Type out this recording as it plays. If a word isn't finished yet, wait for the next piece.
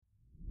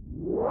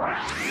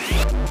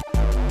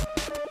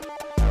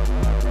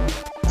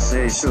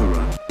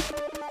Seishura,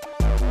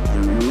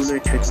 the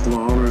Music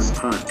Explorers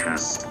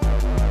Podcast.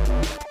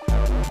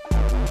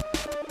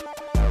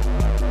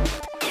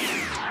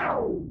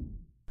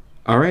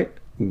 All right,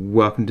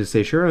 welcome to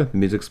Seishura, the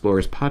Music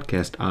Explorers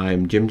Podcast.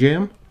 I'm Jim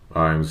Jam.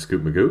 I'm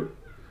Scoop Magoo.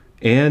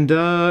 And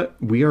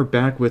we are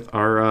back with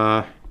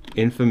our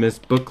infamous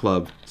book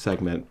club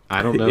segment.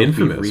 I don't know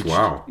Infamous, if we've reached,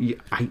 wow.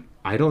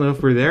 I don't know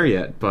if we're there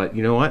yet, but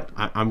you know what?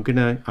 I'm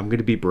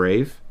gonna be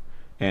brave,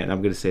 and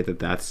I'm gonna say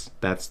that's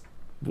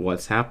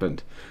what's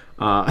happened.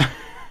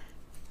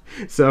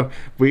 So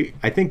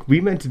I think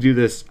we meant to do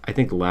this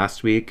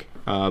last week,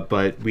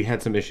 but we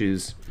had some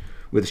issues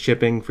with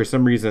shipping for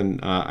some reason.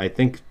 I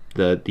think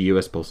the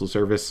U.S. Postal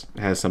Service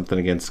has something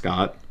against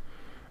Scott.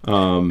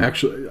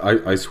 Actually,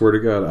 I swear to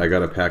God, I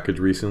got a package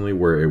recently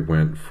where it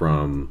went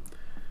from,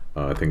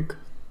 I think,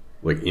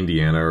 like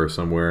Indiana or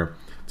somewhere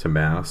to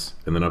Mass,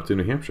 and then up to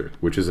New Hampshire,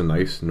 which is a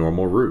nice,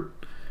 normal route.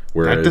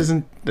 Whereas,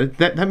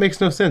 that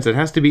makes no sense. It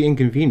has to be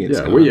inconvenient.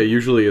 Yeah, well, yeah.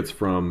 Usually it's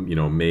from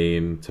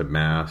Maine to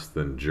Mass,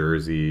 then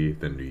Jersey,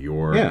 then New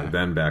York,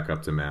 then back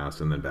up to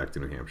Mass, and then back to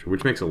New Hampshire,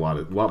 which makes a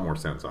lot more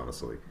sense,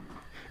 honestly.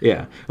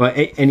 Yeah. Well,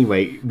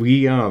 anyway,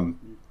 we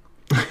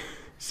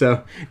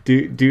so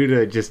due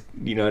to just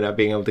not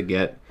being able to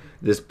get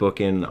this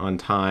book in on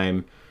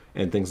time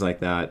and things like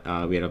that,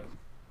 we had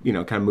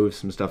to kind of move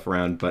some stuff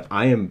around. But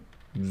I am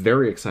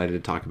very excited to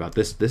talk about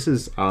this. This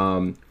is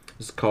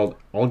called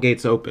All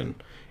Gates Open,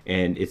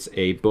 and it's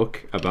a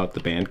book about the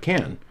band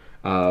Can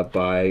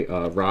by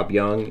Rob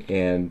Young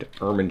and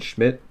Ermin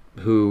Schmidt,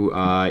 who,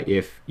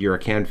 if you're a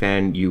Can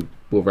fan, you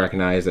will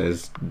recognize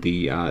as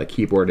the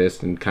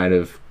keyboardist and kind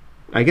of,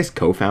 I guess,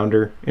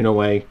 co-founder in a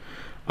way.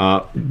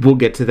 We'll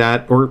get to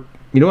that, or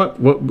you know what?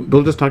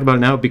 We'll just talk about it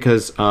now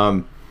because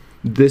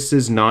this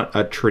is not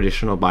a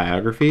traditional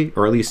biography,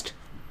 or at least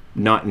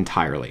not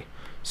entirely.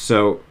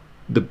 So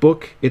the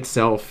book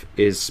itself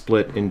is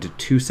split into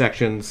two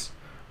sections.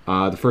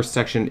 The first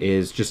section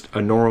is just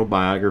a normal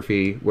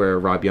biography where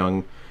Rob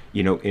Young,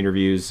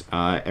 interviews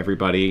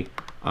everybody.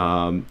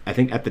 I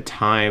think at the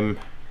time,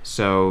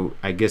 so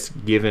I guess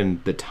given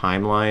the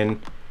timeline,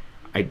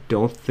 I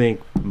don't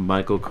think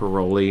Michael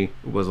Caroli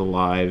was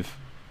alive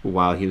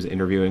while he was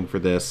interviewing for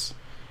this,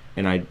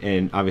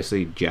 and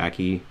obviously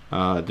Jackie,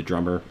 the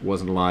drummer,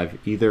 wasn't alive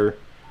either,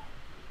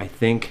 I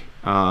think.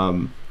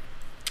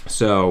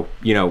 So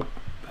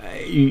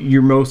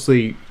you're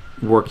mostly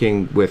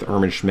working with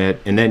Ermin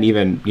Schmidt, and then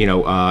even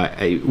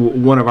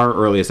one of our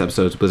earliest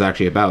episodes was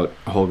actually about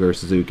Holger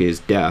Suzuki's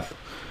death.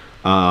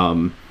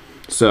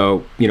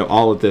 So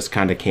all of this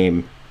kind of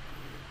came.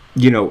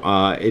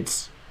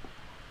 It's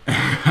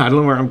I don't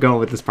know where I'm going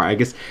with this part. I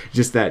guess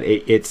just that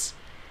it's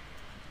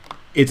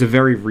a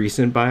very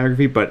recent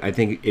biography, but I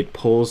think it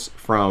pulls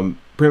from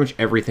pretty much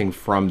everything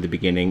from the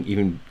beginning,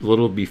 even a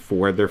little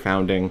before their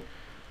founding,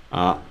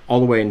 all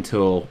the way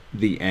until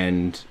the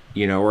end,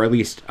 or at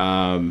least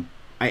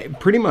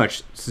pretty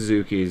much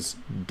Suzuki's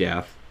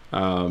death.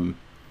 And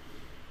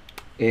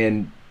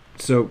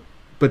so,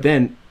 but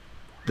then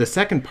the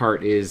second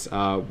part is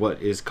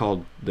what is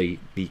called the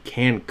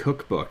Can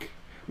Cookbook,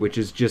 which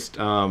is just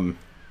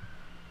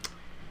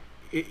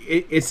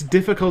it's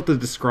difficult to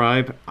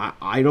describe.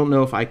 I don't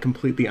know if I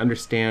completely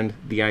understand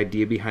the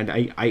idea behind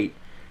it.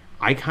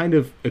 I kind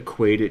of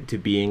equate it to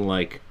being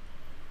like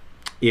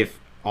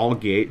if All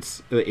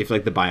Gates, if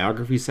like the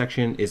biography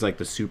section is like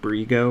the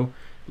superego,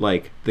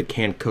 like the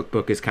Can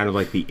Cookbook is kind of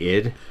like the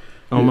id,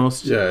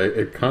 almost. Yeah,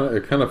 it kind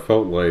of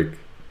felt like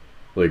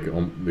the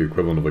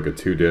equivalent of like a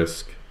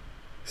 2-disc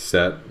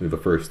set. The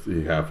first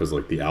half is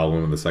like the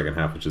album, and the second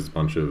half is just a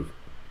bunch of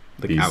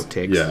like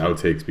outtakes. Yeah,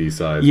 outtakes,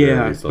 B-sides,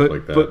 stuff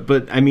like that.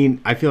 But I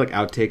mean, I feel like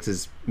outtakes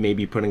is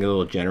maybe putting it a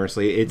little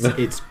generously.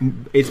 It's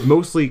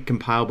mostly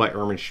compiled by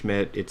Ermin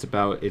Schmidt. It's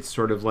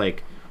sort of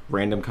like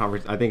random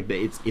conference. I think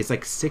that it's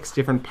like 6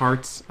 different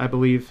parts, I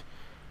believe.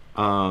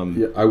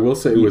 Yeah, I will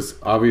say it was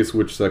obvious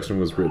which section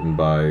was written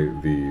by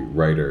the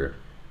writer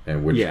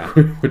and which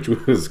which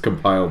was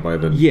compiled by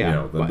the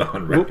the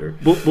non-writer.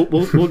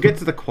 We'll get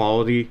to the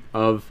quality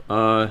of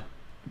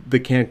the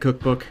Can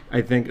Cookbook,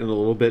 I think, in a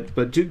little bit,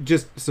 but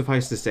just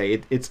suffice to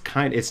say,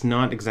 it's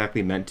not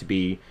exactly meant to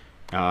be,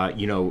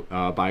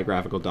 a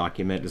biographical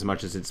document as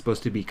much as it's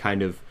supposed to be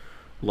kind of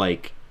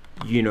like,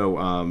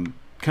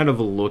 kind of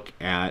a look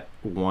at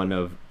one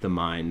of the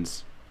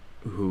minds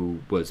who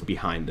was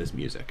behind this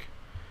music,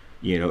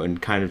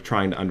 and kind of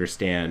trying to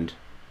understand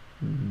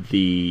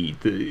the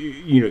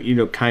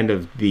kind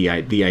of the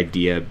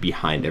idea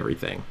behind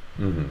everything,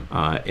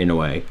 in a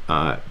way.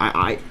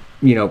 I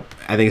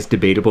think it's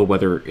debatable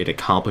whether it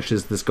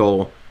accomplishes this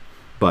goal,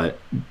 but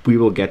we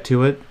will get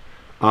to it.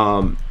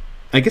 I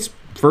guess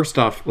first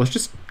off, let's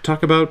just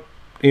talk about,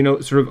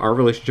 sort of our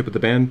relationship with the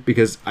band,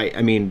 because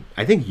I mean,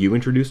 I think you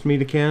introduced me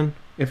to Can,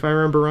 if I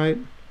remember right.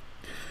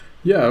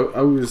 Yeah,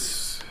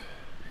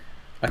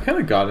 I kind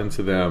of got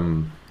into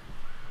them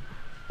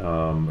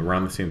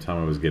around the same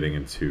time I was getting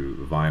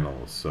into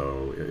vinyl,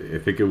 so I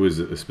think it was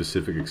a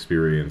specific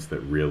experience that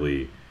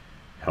really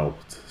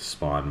helped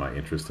spawn my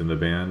interest in the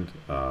band.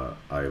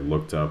 I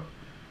looked up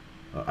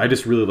I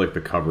just really like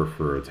the cover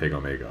for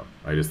Tego Mego.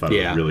 I just thought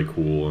it was really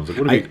cool. I was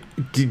like,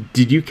 what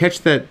did you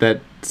catch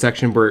that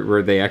section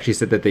where they actually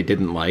said that they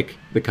didn't like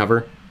the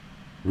cover?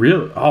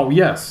 Really? Oh,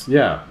 yes.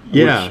 Yeah.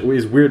 Yeah. Which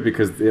is weird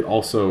because it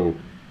also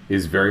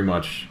is very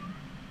much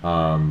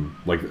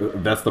like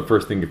that's the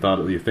first thing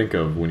you think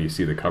of when you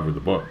see the cover of the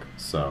book.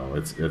 So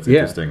it's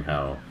interesting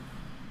how.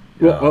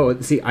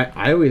 See,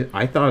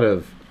 I thought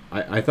of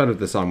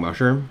the song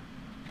Mushroom.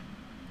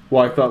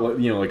 Well, I thought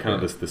like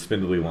kind of the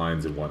spindly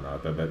lines and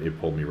whatnot that it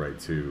pulled me right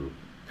to.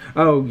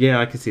 Oh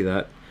yeah, I could see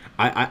that.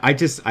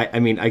 I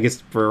mean, I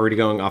guess we're already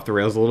going off the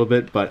rails a little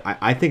bit, but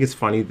I think it's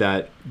funny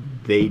that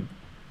they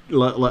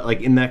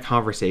like in that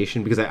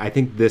conversation, because I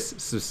think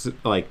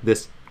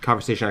this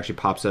conversation actually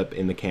pops up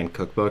in the canned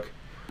cookbook,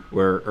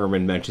 where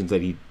Erman mentions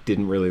that he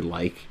didn't really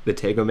like the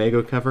Tego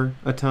Mego cover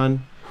a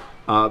ton,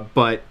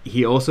 but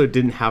he also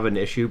didn't have an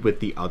issue with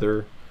the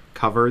other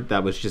cover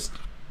that was just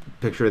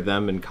picture of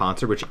them in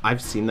concert, which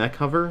I've seen that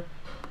cover,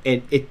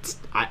 and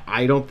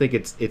I don't think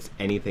it's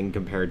anything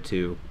compared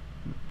to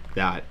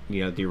that,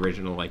 the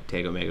original like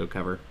Tego Mego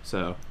cover.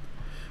 So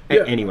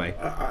anyway,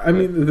 I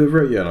mean,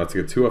 not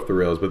to get too off the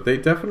rails, but they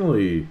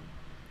definitely,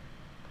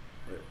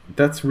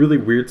 that's really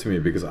weird to me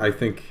because I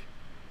think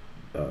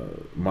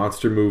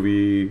Monster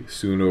Movie,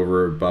 Soon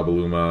Over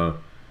Babaluma,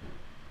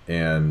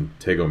 and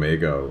Tego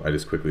Mego, I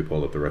just quickly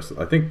pulled up the rest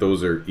I think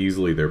those are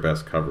easily their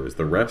best covers.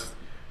 The rest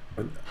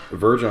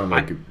verge on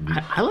like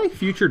I like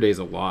Future Days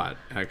a lot,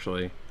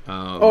 actually.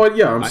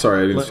 I'm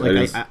sorry,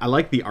 I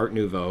like the Art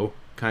Nouveau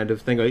kind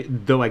of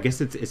thing, though I guess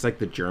it's like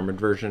the German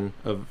version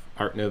of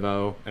Art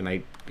Nouveau, and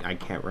I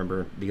can't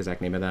remember the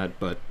exact name of that,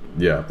 but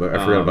I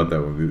forgot about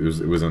that one.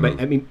 It was in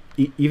I mean,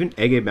 even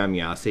Ege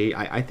Bamyasi,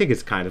 I think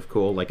it's kind of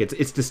cool. Like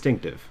it's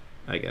distinctive,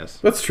 I guess.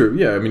 That's true.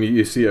 Yeah, I mean,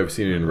 I've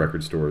seen it in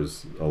record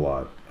stores a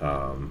lot,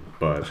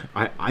 but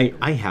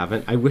I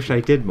haven't. I wish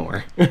I did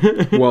more.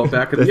 Well,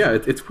 back in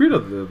it's weird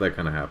that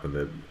kind of happened.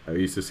 That I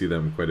used to see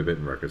them quite a bit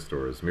in record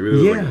stores. Maybe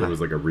there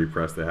was like a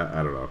repress they had.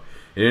 I don't know.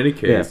 In any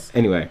case,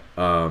 anyway.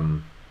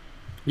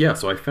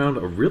 So I found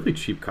a really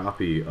cheap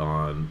copy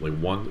on like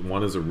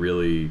one is a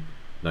really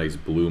nice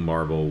blue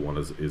marble. One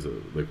is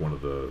like one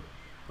of the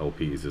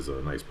LPs is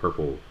a nice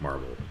purple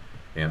marble.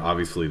 And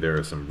obviously there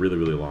are some really,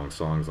 really long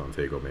songs on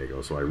Tego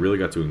Mego, so I really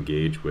got to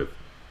engage with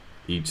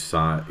each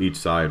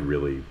side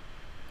really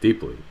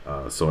deeply.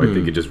 So I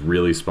think it just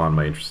really spawned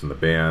my interest in the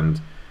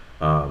band.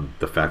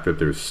 The fact that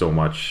there's so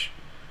much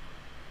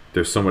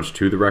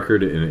to the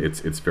record, and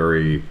it's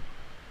very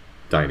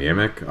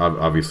dynamic.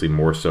 Obviously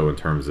more so in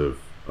terms of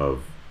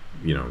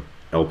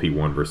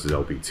LP1 versus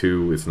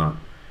LP2. It's not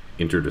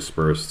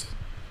interdispersed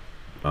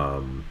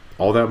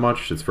all that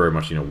much. It's very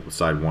much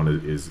side one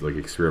is like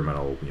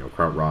experimental,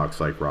 krautrock, rock,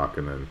 psych rock,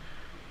 and then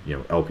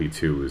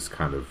LP2 is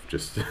kind of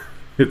just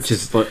it's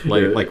just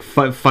like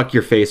fuck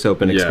your face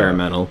open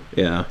experimental.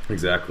 Yeah,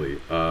 exactly.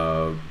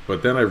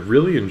 But then I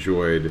really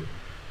enjoyed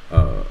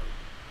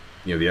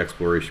the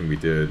exploration we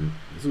did.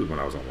 This was when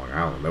I was on Long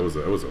Island. That was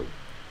a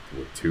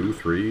 2,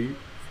 3,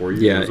 4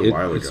 years. Yeah, it was a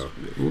while ago,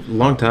 a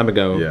long time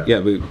ago. Yeah,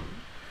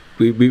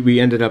 we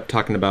ended up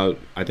talking about,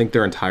 I think,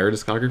 their entire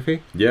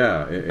discography.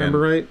 Yeah, remember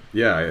right?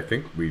 Yeah, I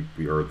think we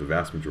are the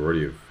vast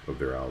majority of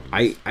their albums.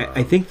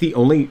 I think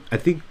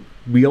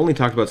we only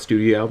talked about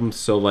studio albums.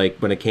 So like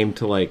when it came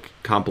to like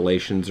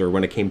compilations, or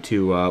when it came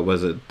to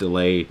was it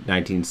Delay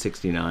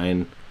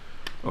 1969,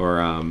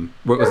 or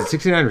what was it,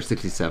 69 or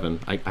 67?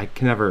 I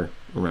can never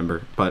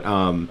remember. But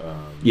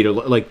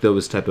like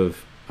those type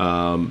of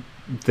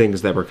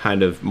things that were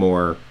kind of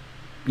more,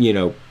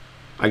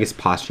 I guess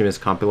posthumous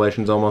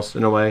compilations almost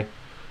in a way,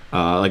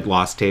 like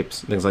lost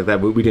tapes, things like that.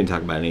 We didn't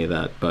talk about any of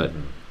that, but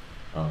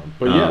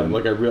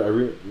like I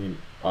mean,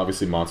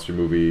 obviously Monster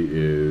Movie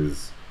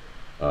is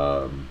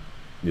a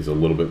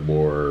little bit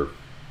more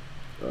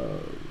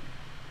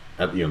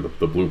at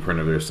the blueprint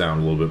of their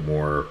sound a little bit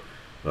more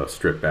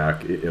stripped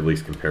back, at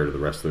least compared to the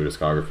rest of their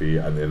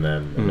discography. And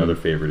then another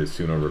favorite is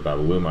Soon Over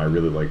Babaluma. I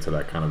really liked how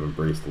that kind of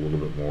embraced a little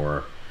bit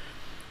more.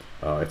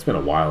 It's been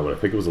a while, but I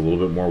think it was a little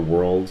bit more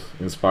world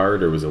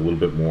inspired. It was a little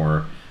bit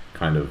more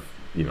kind of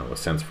a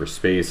sense for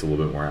space, a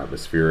little bit more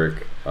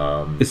atmospheric.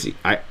 See,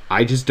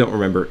 I just don't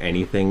remember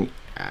anything,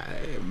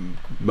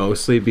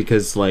 mostly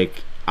because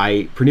like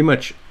I pretty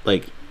much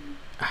like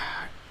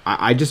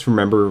I just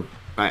remember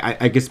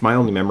I guess my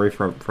only memory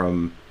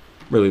from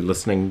really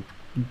listening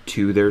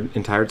to their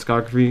entire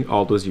discography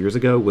all those years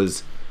ago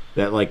was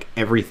that like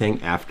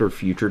everything after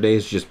Future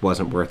Days just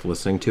wasn't worth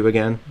listening to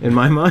again in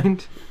my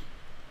mind.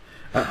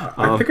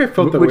 I think I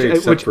felt that way,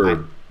 except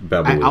for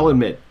Babaluma. I'll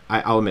admit,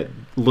 a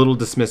little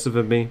dismissive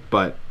of me,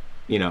 but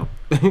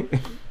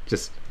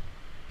just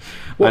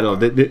I don't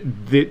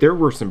know. There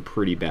were some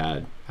pretty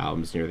bad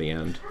albums near the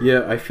end.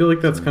 Yeah, I feel like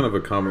that's kind of a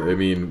common. I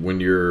mean, when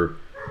you're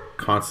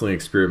constantly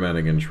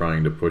experimenting and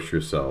trying to push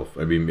yourself.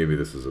 I mean, maybe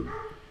this is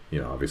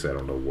obviously I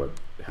don't know what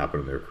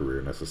happened in their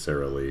career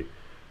necessarily.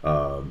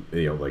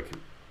 Like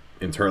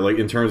in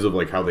terms of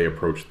like how they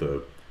approach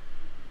the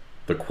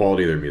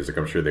quality of their music,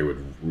 I'm sure they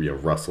would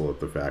rustle at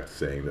the fact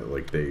saying that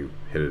like they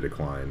hit a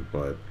decline,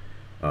 but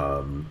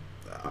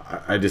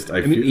I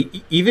mean,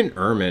 feel even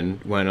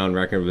Ehrman went on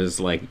record was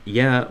like,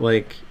 yeah,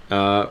 like,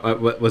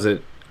 what was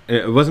it?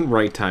 It wasn't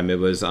Right Time. It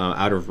was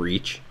Out of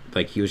Reach.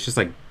 Like, he was just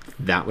like,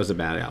 that was a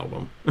bad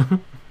album.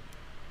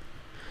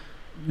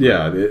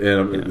 yeah,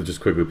 and I'm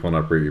just quickly pulling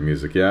up Rate Your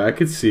Music. Yeah, I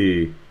could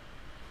see.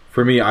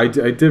 For me, I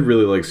did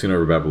really like Soon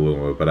Over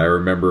Babylon, but I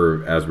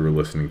remember as we were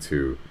listening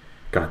to,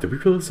 God, did we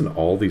really listen to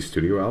all these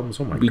studio albums?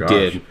 Oh my gosh. We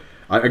did.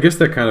 I guess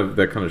that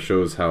kind of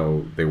shows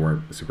how they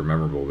weren't super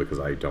memorable because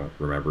I don't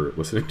remember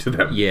listening to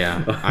them.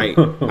 Yeah,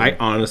 I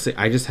honestly,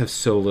 I just have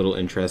so little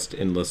interest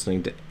in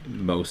listening to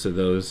most of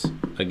those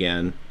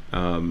again.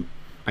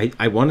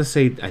 I want to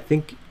say, I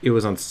think it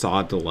was on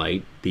Saw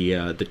Delight,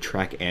 the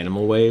track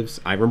Animal Waves.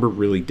 I remember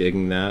really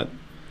digging that,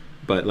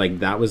 but like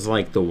that was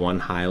like the one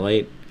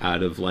highlight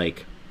out of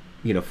like,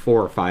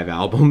 4 or 5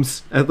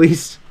 albums at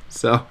least.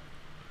 So,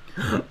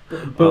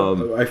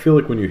 but I feel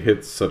like when you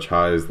hit such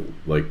highs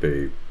like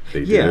they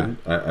yeah. did,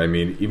 I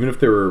mean, even if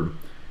they were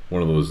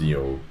one of those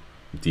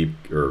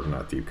deep, or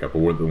not deep cut, but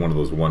one of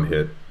those one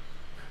hit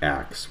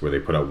acts where they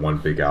put out one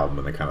big album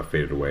and they kind of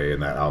faded away,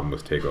 and that album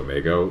was Tego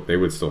Mago, they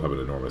would still have an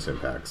enormous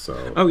impact.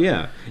 So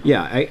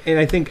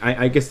I think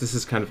I guess this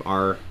is kind of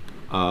our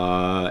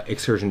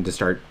excursion to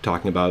start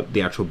talking about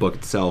the actual book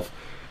itself.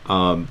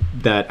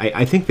 That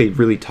I think they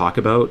really talk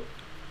about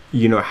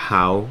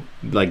how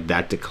like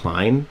that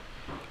decline,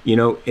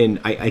 and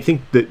I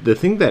think the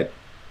thing that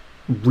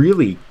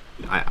really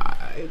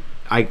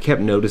I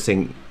kept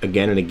noticing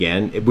again and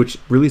again, which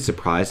really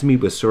surprised me,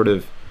 was sort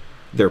of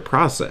their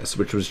process,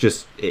 which was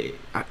just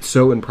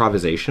so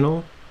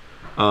improvisational,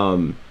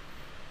 and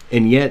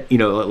yet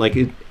like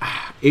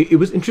it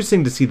was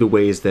interesting to see the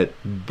ways that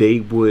they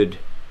would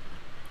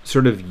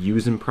sort of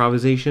use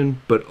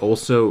improvisation but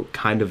also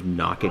kind of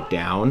knock it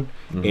down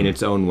in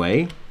its own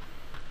way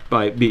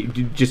by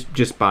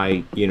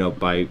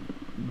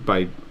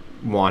by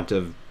want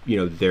of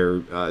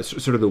their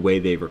sort of the way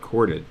they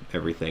recorded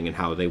everything and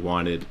how they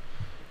wanted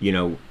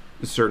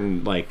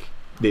certain like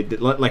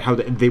how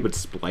they would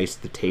splice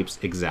the tapes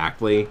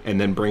exactly and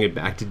then bring it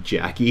back to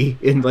Jackie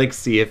and like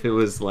see if it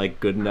was like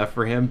good enough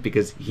for him,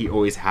 because he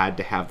always had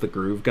to have the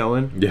groove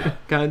going. Yeah,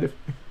 kind of.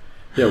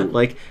 Yeah,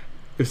 like it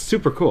was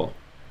super cool.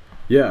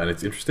 Yeah, and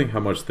it's interesting how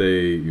much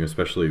they,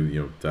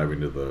 especially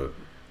diving into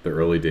the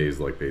early days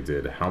like they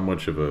did, how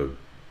much of a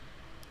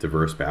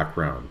diverse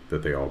background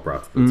that they all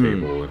brought to the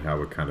table, and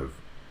how it kind of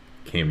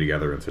came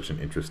together in such an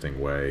interesting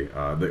way.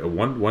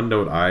 One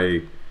note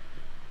I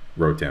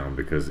wrote down,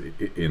 because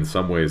in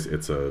some ways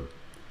it's a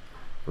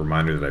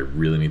reminder that I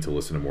really need to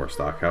listen to more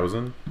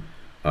Stockhausen.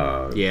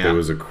 There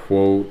was a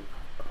quote.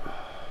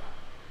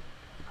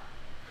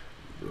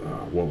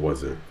 What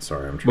was it?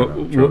 Sorry, I'm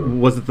trying to...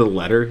 Was it the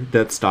letter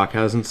that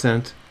Stockhausen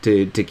sent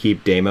to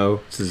keep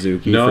Damo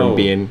Suzuki from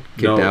being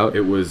kicked out?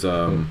 It was...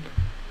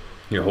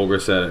 Holger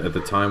said, at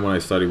the time when I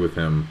studied with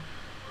him,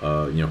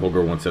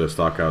 Holger once said of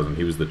Stockhausen,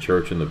 he was the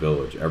church in the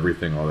village.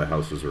 Everything, all the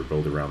houses were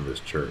built around this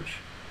church.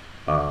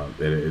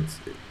 It's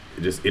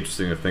just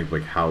interesting to think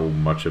like how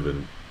much of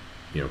an,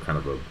 kind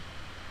of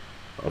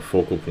a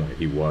focal point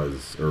he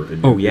was, or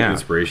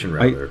inspiration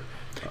rather.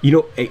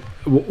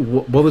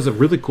 What was a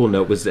really cool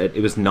note was that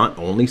it was not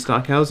only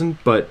Stockhausen,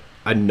 but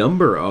a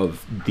number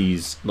of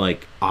these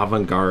like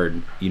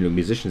avant-garde,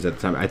 musicians at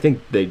the time. I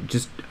think they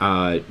just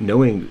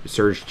knowing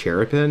Serge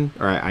Cherepin,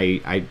 or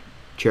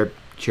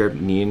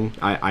Cherepnin,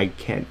 I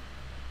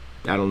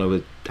don't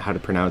know how to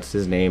pronounce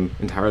his name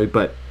entirely,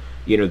 but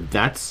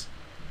that's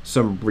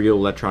some real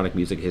electronic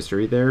music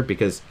history there,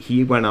 because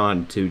he went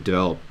on to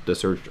develop the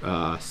Serge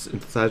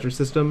synthesizer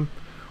system,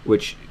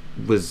 which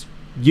was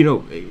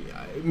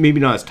maybe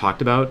not as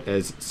talked about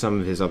as some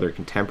of his other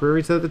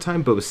contemporaries at the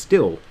time, but was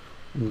still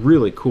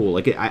really cool.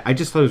 Like I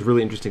just thought it was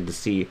really interesting to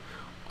see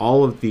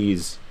all of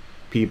these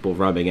people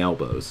rubbing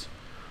elbows.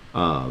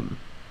 I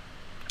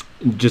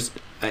just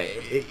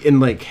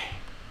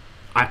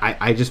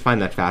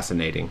find that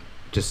fascinating,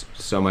 just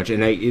so much.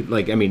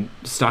 And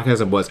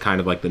Stockhausen was kind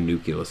of like the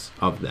nucleus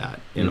of that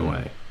in a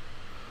way.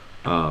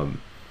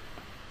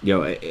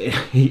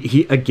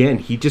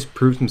 He just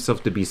proved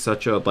himself to be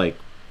such a like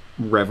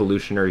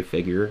revolutionary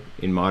figure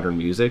in modern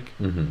music,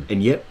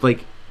 and yet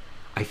like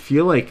I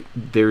feel like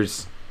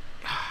there's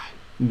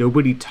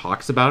nobody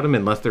talks about him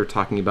unless they're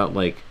talking about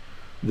like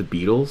the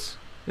Beatles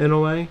in a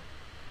way.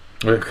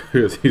 He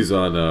was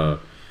on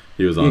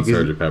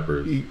Sgt.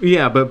 Pepper's.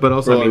 Yeah, but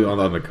also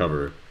on the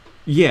cover.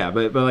 Yeah,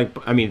 but like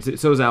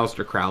so is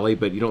Aleister Crowley,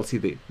 but you don't see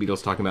the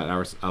Beatles talking about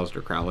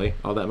Aleister Crowley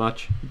all that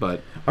much.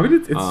 But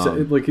it's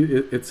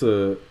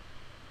a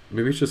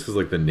maybe it's just because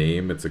like the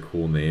name, it's a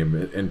cool name,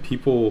 and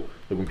people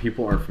like when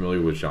people aren't familiar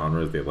with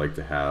genres, they like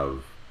to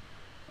have,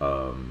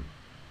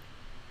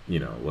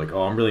 like,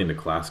 oh, I'm really into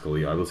classical.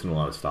 I listen to a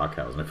lot of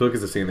Stockhausen. I feel like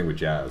it's the same thing with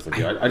jazz.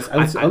 Like, I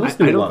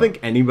don't think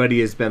anybody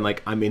has been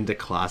like, I'm into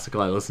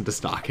classical, I listen to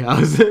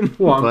Stockhausen.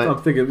 Well,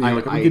 I'm thinking,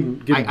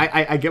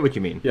 I get what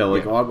you mean. Yeah,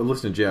 like, I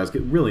listen to jazz,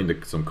 get really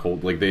into some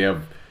cold, like they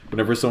have.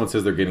 Whenever someone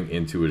says they're getting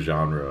into a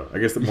genre, I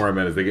guess the more I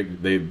meant is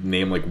they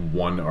name like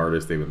one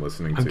artist they've been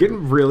listening to. I'm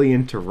getting really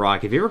into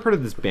rock. Have you ever heard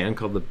of this band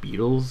called the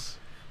Beatles?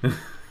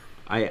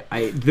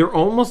 they're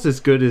almost as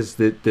good as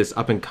this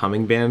up and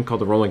coming band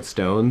called the Rolling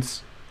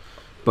Stones,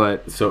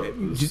 but So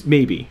just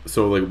maybe.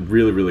 So like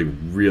really, really,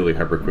 really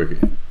hyper quick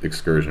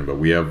excursion, but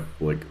we have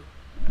like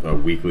a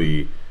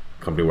weekly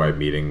company-wide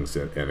meetings,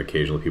 and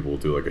occasionally people will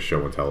do like a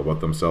show and tell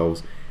about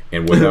themselves.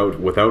 And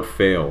without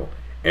fail,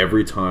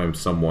 every time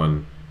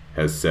someone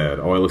has said,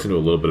 "Oh, I listen to a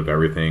little bit of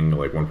everything,"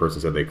 like one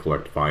person said they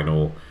collect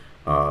vinyl,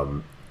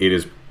 it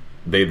is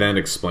they then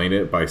explain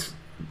it by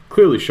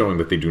clearly showing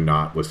that they do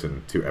not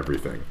listen to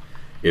everything.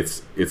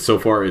 It's so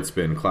far it's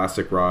been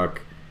classic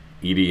rock,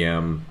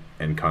 EDM,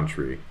 and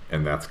country,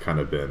 and that's kind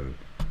of been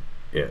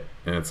it.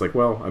 And it's like,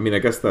 well, I mean, I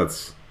guess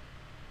those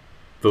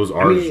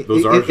are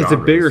It's genres. a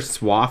bigger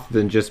swath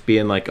than just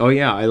being like, oh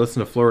yeah, I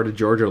listen to Florida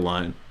Georgia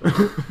Line.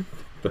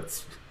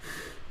 That's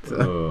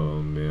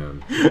oh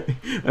man.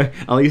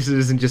 At least it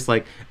isn't just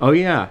like, oh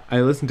yeah,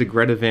 I listen to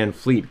Greta Van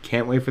Fleet.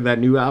 Can't wait for that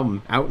new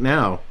album out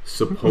now.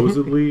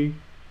 Supposedly,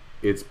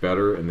 it's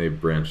better, and they've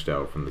branched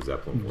out from the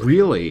Zeppelin portion.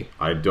 Really?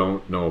 I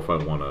don't know if I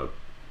want to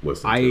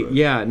listen to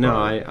it.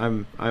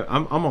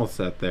 I'm all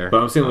set there.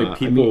 But I'm saying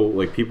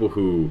like people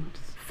who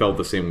felt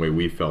the same way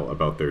we felt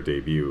about their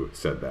debut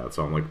said that.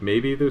 So I'm like,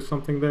 maybe there's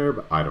something there,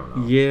 but I don't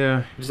know.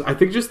 Yeah. I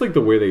think just like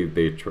the way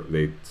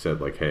they said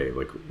like, hey,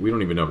 like we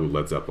don't even know who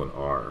Led Zeppelin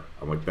are.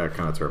 I'm like, that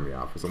kind of turned me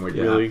off. So I'm like,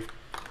 really?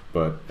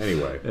 But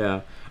anyway.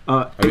 Yeah.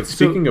 I mean,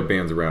 speaking of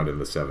bands around in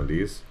the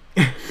 70s.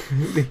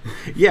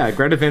 Yeah,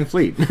 Greta Van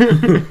Fleet.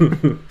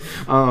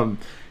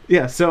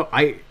 Yeah, so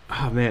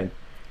oh man.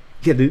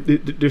 Yeah,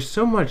 there's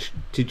so much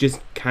to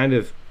just kind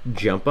of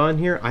jump on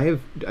here. I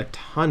have a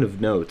ton of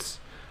notes.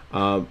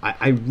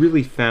 I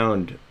really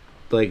found,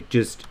 like,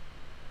 just,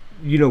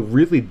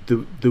 really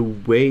the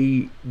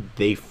way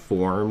they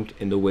formed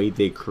and the way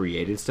they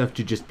created stuff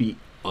to just be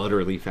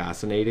utterly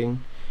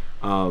fascinating.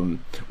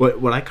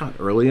 What I caught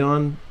early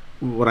on,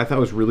 what I thought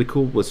was really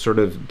cool was sort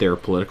of their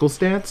political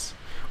stance,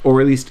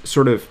 or at least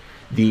sort of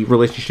the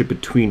relationship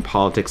between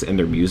politics and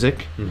their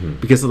music. Mm-hmm.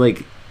 Because,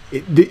 like,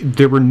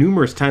 there were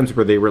numerous times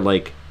where they were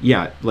like,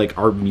 yeah, like,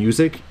 our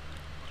music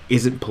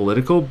isn't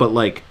political, but,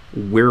 like,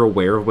 we're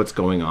aware of what's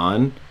going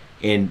on,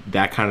 and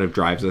that kind of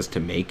drives us to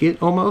make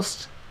it,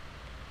 almost.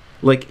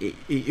 Like,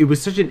 it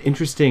was such an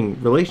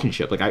interesting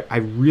relationship. Like, I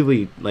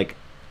really, like,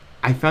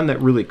 I found that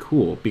really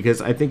cool,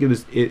 because I think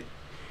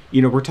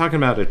we're talking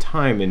about a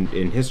time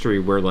in history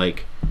where,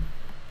 like,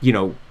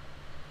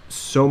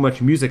 so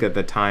much music at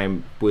the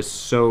time was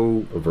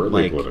so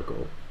overtly like,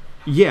 political.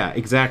 Yeah,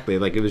 exactly.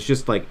 Like, it was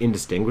just, like,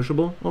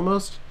 indistinguishable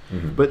almost.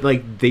 Mm-hmm. But,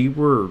 like, they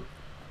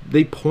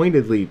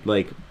pointedly,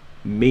 like,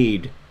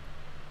 made,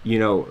 they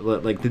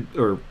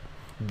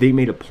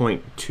made a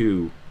point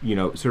to,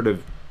 sort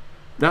of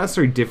not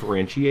necessarily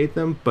differentiate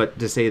them, but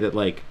to say that,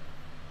 like,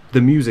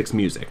 the music's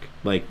music,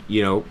 like,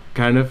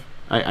 kind of.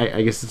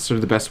 I guess it's sort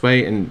of the best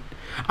way. And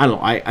I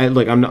don't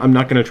know. I'm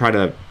not gonna try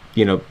to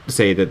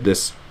say that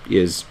this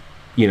is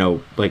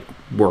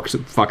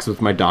fucks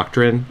with my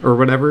doctrine or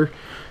whatever,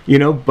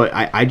 but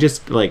I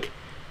just, like,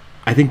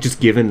 I think just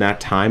given that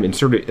time, and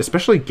sort of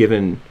especially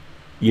given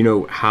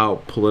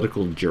how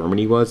political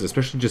Germany was,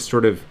 especially just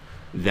sort of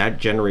that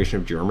generation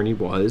of Germany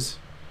was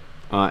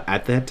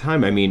at that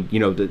time. I mean,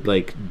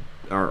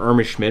 our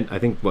Erma Schmidt, I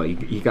think,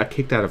 he got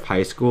kicked out of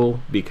high school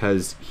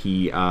because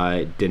he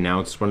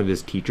denounced one of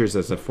his teachers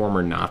as a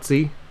former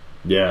Nazi.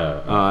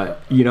 Yeah.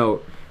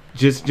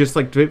 Just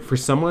like for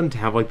someone to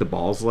have, like, the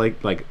balls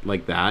like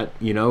that,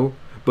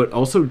 but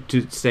also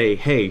to say,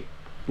 hey,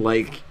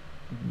 like,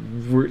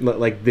 we're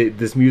like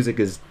this music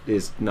is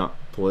not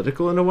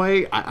political in a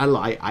way.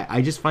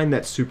 I just find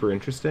that super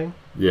interesting.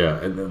 Yeah,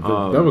 and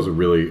that was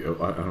really,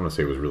 I don't want to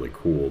say it was really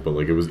cool, but,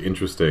 like, it was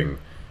interesting.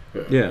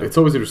 Yeah, it's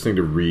always interesting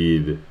to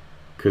read,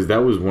 because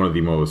that was one of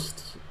the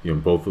most,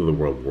 both of the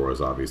world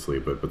wars, obviously,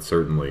 but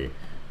certainly,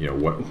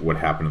 what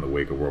happened in the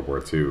wake of World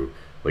War II.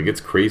 Like,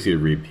 it's crazy to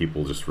read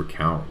people just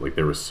recount, like,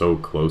 they were so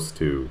close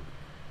to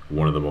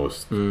one of the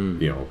most,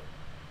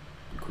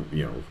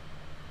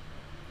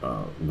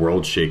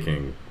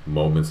 world-shaking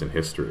moments in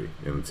history,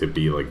 and to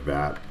be like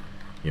that,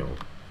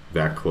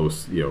 that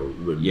close,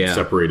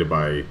 separated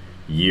by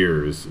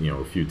years,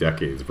 a few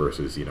decades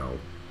versus,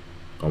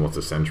 almost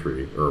a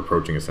century, or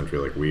approaching a century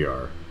like we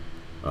are.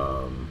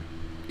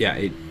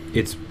 Yeah,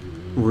 it's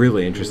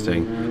really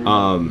interesting.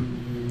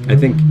 I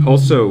think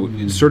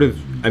also sort of,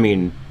 I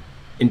mean,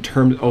 in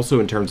terms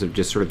of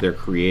just sort of their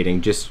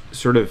creating, just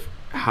sort of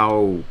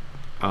how,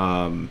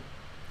 I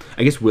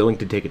guess, willing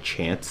to take a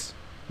chance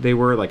they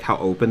were, like, how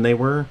open they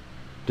were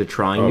to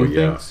trying new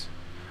things.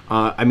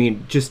 I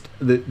mean, just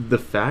the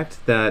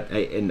fact that,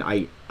 and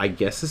I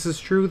guess this is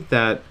true,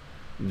 that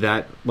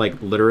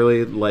like,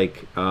 literally,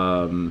 like,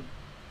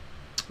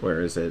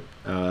 where is it?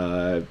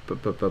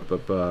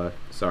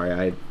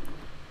 Sorry,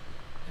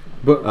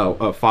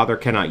 Father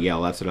Cannot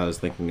Yell. That's what I was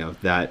thinking of.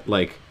 That,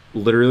 like,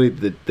 literally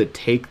the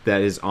take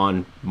that is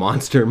on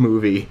Monster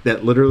Movie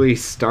that literally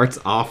starts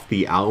off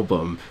the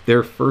album.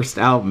 Their first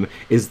album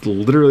is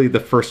literally the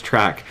first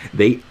track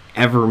they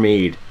ever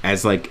made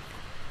as, like,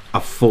 a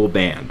full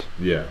band.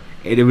 Yeah.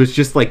 and it was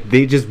just like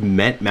they just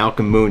met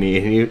Malcolm Mooney,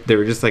 and they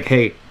were just like,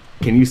 "Hey,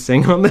 can you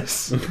sing on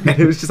this?" And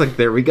it was just like,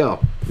 "There we go,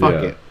 fuck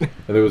it." And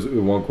there was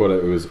one quote.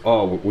 It was,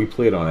 "Oh, we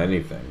played on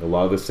anything. A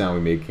lot of the sound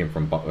we made came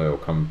from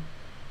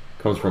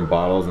comes from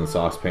bottles and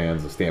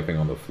saucepans and stamping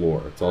on the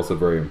floor. It's also a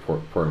very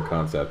important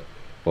concept.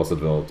 Also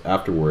developed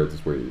afterwards is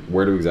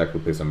where to exactly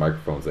place the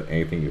microphones that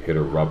anything you hit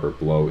or rub or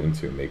blow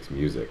into makes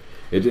music."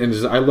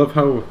 I love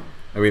how,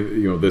 I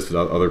mean, this is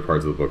other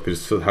parts of the book.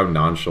 Just how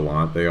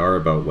nonchalant they are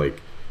about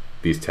like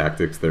these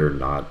tactics that are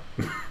not,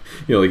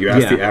 like you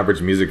ask the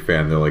average music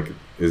fan, they're like,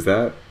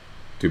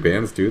 do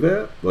bands do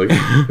that? Like,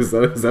 is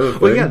that a thing?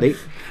 Well, yeah, they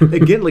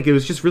again, like it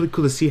was just really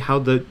cool to see how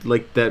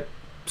that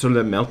sort of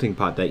the melting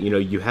pot that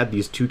you had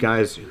these two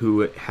guys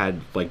who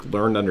had like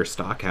learned under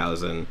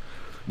Stockhausen,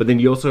 but then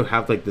you also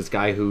have like this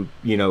guy who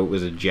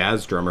was a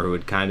jazz drummer who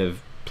had kind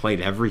of played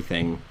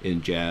everything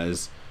in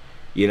jazz,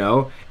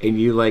 and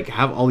you like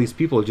have all these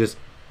people just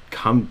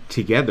come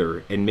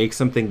together and make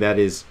something that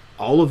is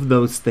all of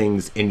those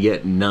things and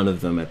yet none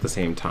of them at the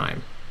same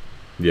time.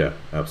 Yeah,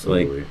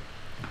 absolutely. Like,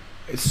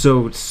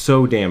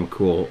 so damn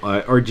cool.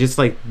 Or just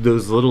like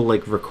those little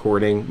like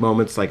recording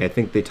moments. Like I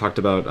think they talked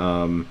about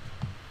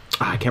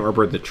I can't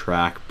remember the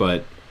track,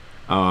 but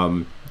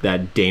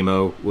that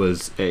demo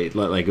was it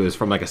was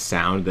from like a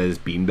sound that his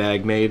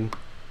Beanbag made,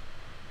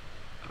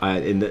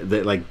 and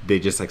they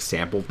just like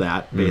sampled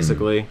that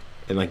basically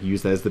and like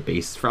used that as the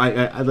basis for.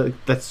 I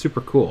that's super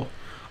cool.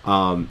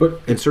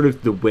 But and sort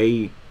of the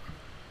way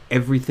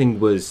everything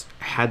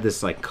had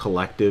this like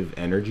collective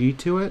energy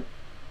to it,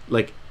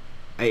 like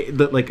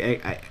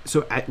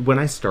when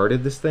I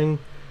started this thing,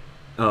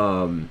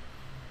 I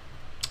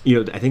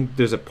think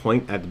there's a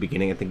point at the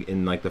beginning, I think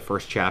in like the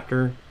first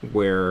chapter,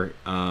 where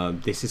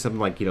they say something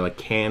like, like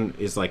Can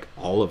is like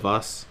all of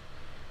us,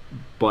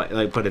 but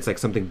it's like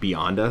something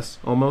beyond us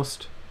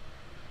almost.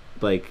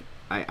 Like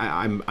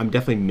I'm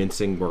definitely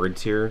mincing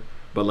words here,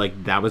 but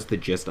like that was the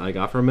gist I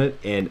got from it.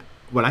 And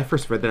when I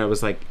first read that, I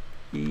was like,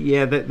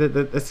 yeah,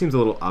 that seems a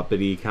little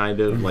uppity, kind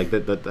of like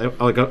that.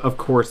 Like, of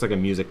course, like a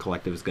music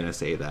collective is gonna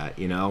say that,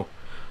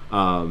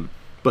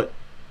 but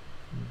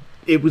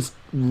it was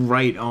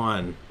right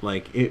on,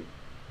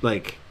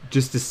 like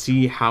just to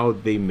see how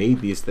they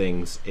made these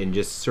things and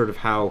just sort of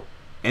how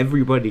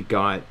everybody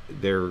got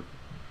their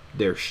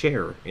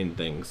share in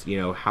things.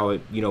 How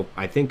it,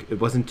 I think it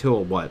wasn't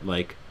until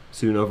like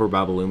Soon Over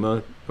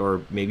Babaluma,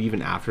 or maybe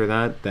even after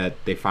that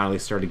they finally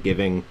started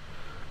giving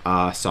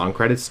song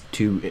credits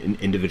to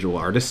individual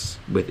artists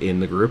within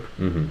the group.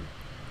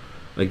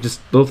 Like just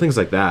little things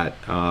like that.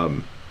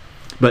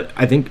 But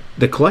I think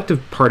the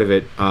collective part of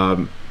it,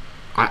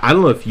 I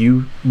don't know if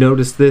you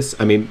noticed this.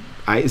 I mean,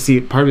 I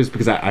see part of it is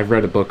because I've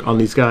read a book on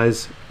these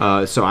guys,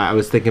 so I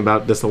was thinking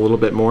about this a little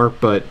bit more.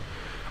 But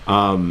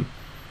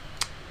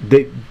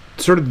they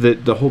sort of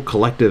the whole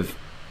collective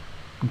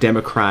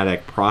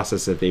democratic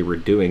process that they were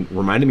doing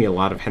reminded me a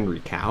lot of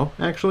Henry Cow,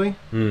 actually.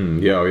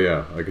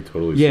 Yeah, I could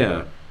totally see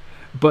that.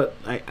 But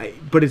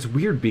but it's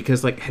weird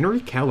because like Henry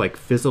Cow like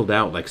fizzled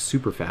out like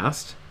super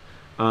fast,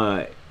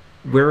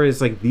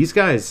 whereas like these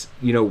guys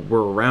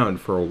were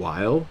around for a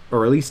while,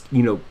 or at least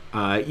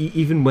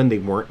even when they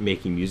weren't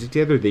making music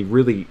together, they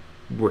really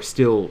were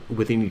still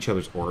within each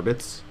other's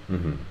orbits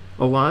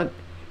a lot.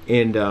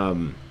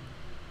 And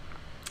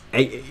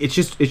it's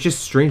just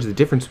strange, the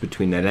difference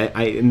between that.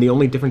 And the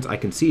only difference I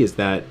can see is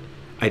that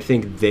I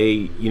think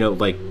they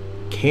like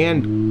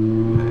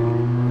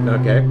Can.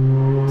 Okay,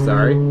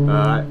 sorry.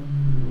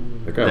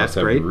 That guy must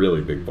have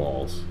really big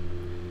balls.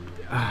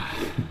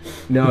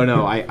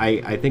 No,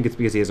 I think it's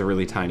because he has a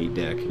really tiny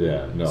dick.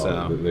 Yeah, no,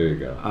 so, there you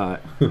go.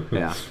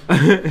 Yeah.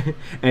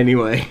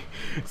 Anyway,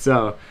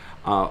 so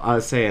I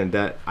was saying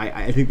that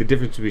I think the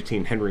difference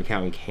between Henry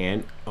Cow and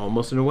Can,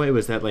 almost in a way,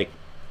 was that like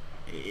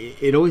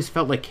it always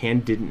felt like Can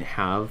didn't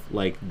have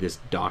like this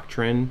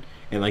doctrine,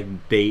 and like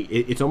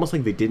it's almost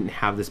like they didn't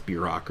have this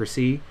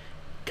bureaucracy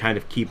kind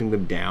of keeping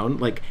them down.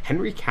 Like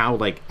Henry Cow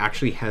like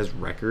actually has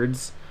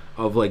records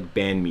of like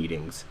band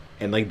meetings,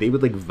 and like they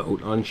would like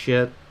vote on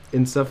shit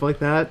and stuff like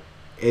that,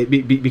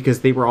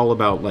 because they were all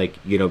about like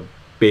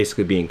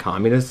basically being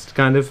communist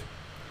kind of.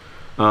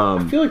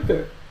 I feel like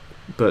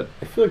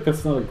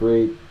that's not a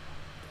great.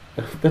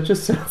 That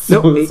just sounds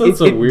so,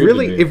 it weird.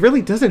 It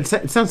really doesn't.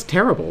 It sounds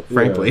terrible,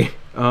 frankly.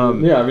 Yeah, I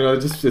mean,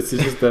 it's just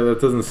that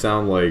doesn't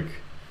sound like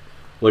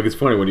it's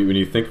funny when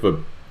you think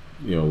of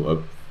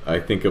I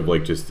think of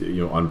like just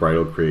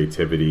unbridled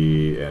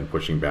creativity and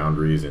pushing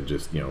boundaries and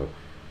just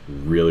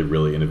really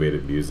really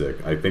innovative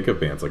music. I think of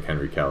bands like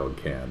Henry Cow and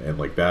Can, and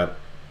like that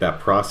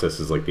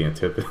process is like the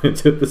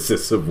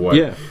antithesis of what.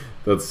 Yeah.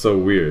 That's so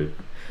weird.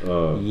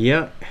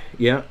 Yeah.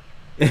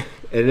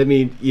 And I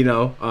mean,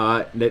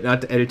 not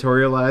to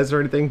editorialize or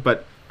anything,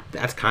 but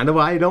that's kind of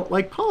why I don't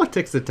like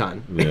politics a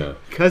ton. Yeah.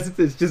 Because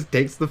it just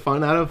takes the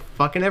fun out of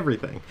fucking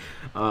everything.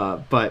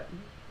 But,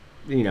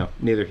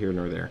 neither here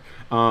nor there.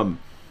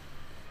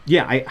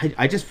 Yeah,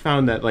 I just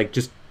found that, like,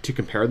 just to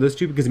compare those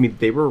two, because, I mean,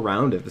 they were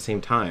around at the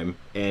same time,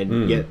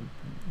 and yet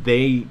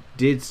they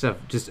did stuff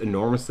just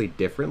enormously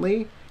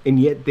differently, and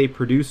yet they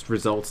produced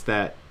results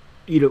that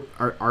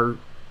are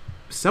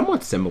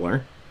somewhat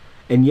similar,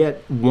 and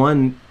yet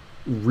one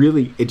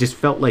really, it just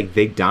felt like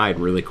they died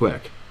really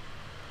quick,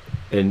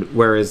 and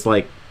whereas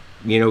like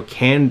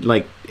Can,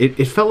 like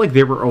it felt like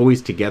they were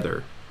always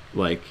together,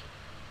 like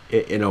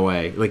in a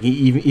way, like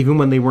even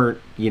when they weren't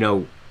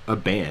a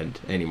band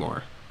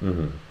anymore.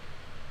 Mm-hmm.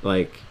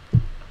 Like,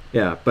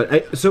 yeah,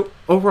 but so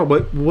overall,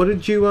 what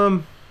did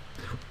you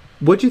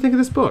think of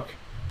this book?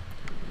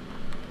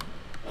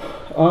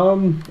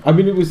 I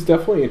mean, it was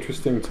definitely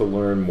interesting to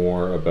learn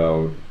more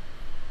about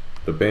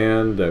the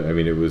band. I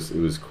mean, it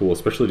was cool,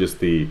 especially just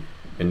the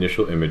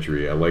initial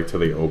imagery. I liked how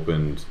they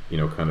opened,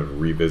 kind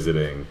of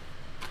revisiting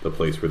the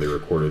place where they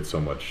recorded so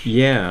much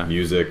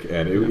music,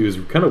 and it was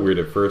kind of weird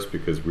at first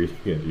because reading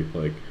it, you're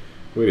like,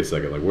 wait a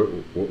second, like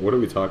what are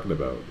we talking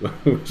about?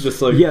 It's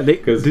just like,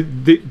 because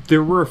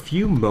there were a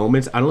few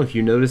moments, I don't know if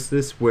you noticed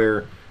this,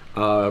 where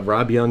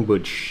Rob Young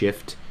would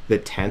shift the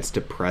tense to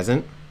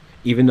present,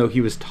 even though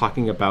he was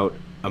talking about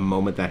a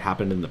moment that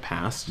happened in the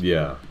past.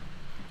 Yeah,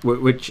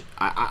 which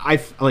I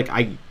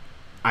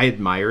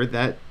admire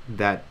that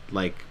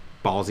like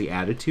ballsy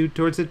attitude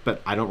towards it,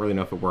 but I don't really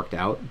know if it worked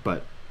out.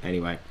 But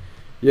anyway.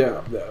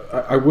 Yeah,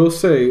 I will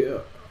say,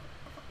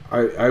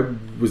 I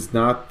was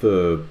not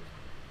the.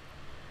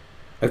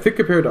 I think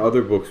compared to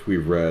other books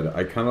we've read,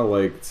 I kind of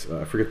liked.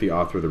 I forget the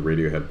author of the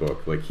Radiohead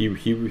book. Like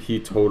he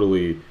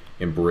totally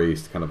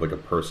embraced kind of like a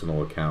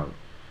personal account.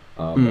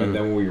 And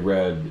then when we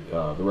read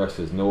The Rest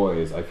Is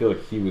Noise, I feel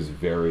like he was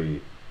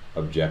very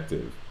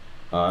objective,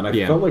 and I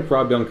felt like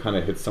Rob Young kind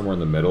of hit somewhere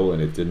in the middle,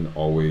 and it didn't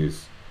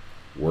always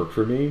work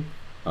for me.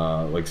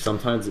 Like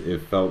sometimes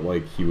it felt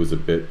like he was a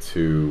bit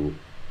too.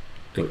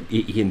 Like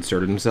he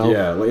inserted himself.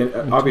 Yeah, like,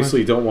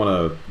 obviously don't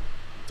want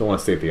to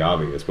state the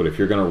obvious, but if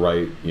you're going to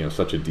write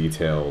such a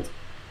detailed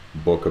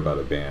book about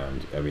a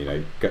band, I mean,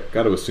 I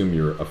got to assume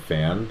you're a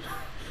fan.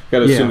 Got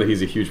to assume that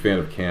he's a huge fan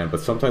of Can. But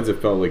sometimes it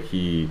felt like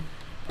he,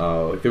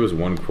 like there was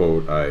one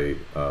quote let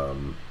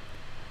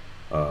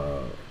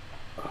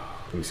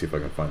me see if I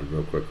can find it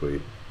real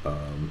quickly.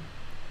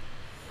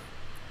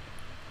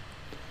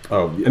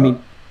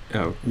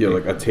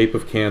 Like a tape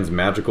of Can's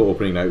magical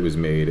opening night was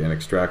made, and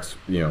extracts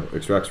were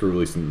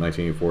released in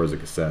 1984 as a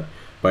cassette.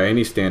 By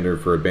any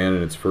standard, for a band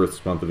in its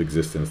first month of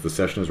existence, the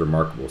session is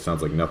remarkable.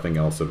 Sounds like nothing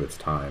else of its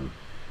time.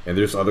 And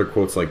there's other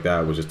quotes like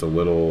that, was just a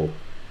little.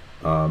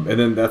 And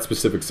then that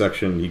specific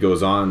section, he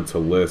goes on to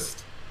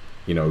list,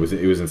 it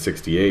was in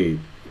 '68,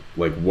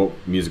 like what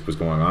music was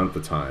going on at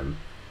the time,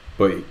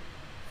 but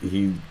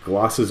he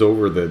glosses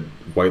over that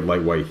White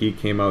Light, White Heat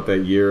came out that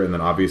year, and then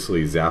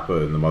obviously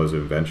Zappa and the Mothers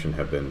of Invention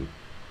have been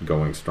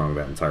going strong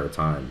that entire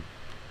time,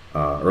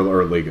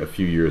 or like a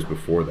few years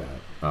before that.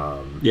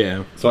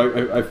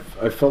 So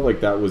I felt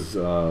like that was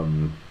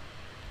something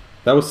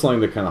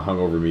that kind of hung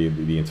over me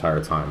the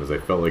entire time, as I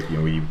felt like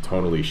we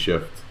tonally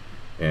shift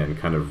and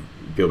kind of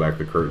peel back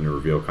the curtain and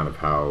reveal kind of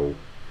how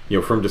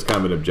from just kind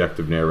of an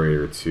objective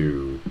narrator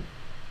to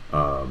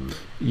a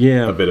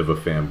bit of a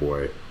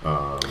fanboy.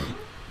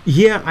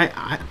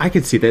 I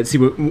could see that. See,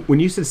 when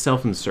you said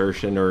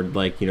self-insertion, or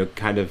like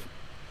kind of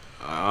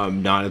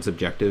not as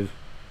objective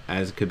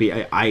as it could be,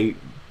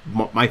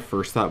 my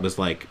first thought was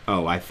like,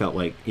 oh, I felt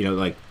like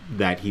like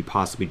that he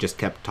possibly just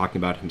kept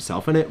talking about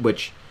himself in it,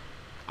 which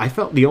I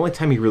felt the only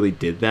time he really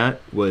did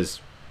that was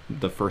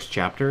the first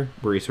chapter,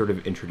 where he sort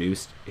of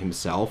introduced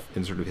himself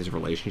and sort of his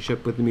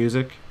relationship with the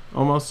music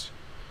almost.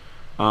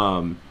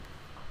 And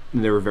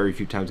there were very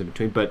few times in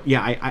between, but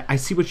yeah, I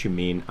see what you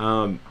mean.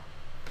 I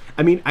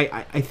mean,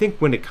 I think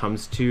when it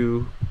comes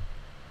to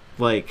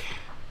like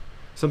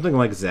something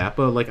like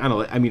Zappa, like I don't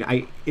know, I mean,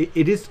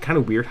 it is kind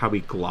of weird how he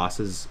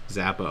glosses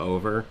Zappa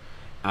over.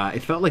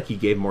 It felt like he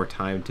gave more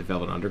time to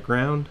Velvet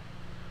Underground,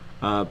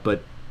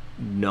 but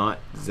not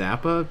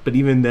Zappa. But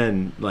even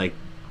then, like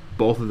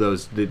both of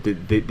those,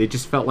 they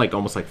just felt like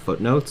almost like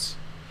footnotes.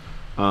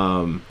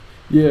 And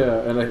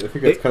I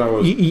think that's kind of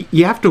what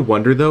you have to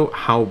wonder though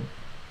how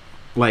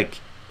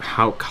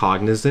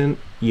cognizant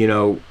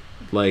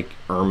like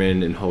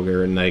Ehrman and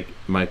Holger and like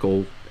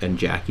Michael and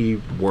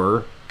Jackie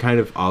were kind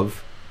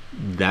of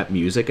that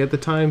music at the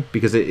time,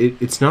 because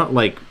it's not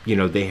like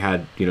they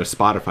had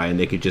Spotify and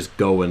they could just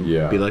go and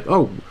be like,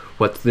 oh,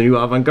 what's the new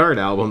avant-garde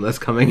album that's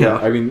coming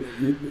out? I mean,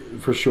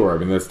 for sure. I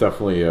mean, that's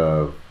definitely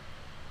a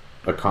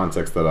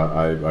context that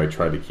I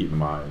try to keep in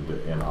mind,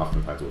 and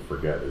oftentimes will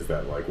forget, is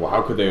that like, well,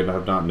 how could they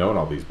have not known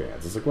all these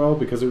bands? It's like, well,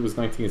 because it was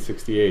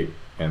 1968,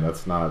 and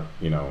that's not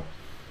it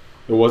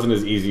wasn't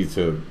as easy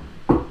to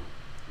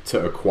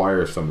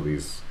acquire some of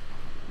these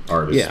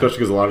artists, especially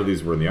because a lot of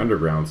these were in the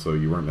underground, so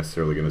you weren't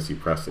necessarily going to see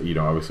press.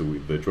 Obviously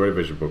the Joy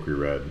Division book we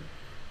read,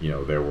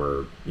 there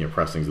were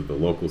pressings of the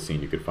local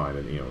scene you could find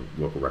in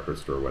local record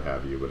store, what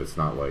have you. But it's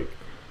not like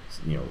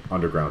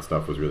underground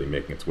stuff was really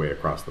making its way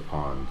across the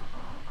pond.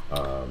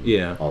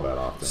 All that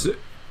often.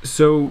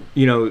 So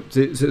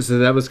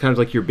that was kind of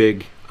like your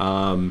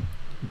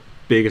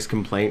biggest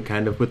complaint,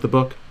 kind of, with the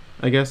book,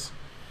 I guess.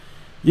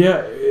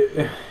 Yeah,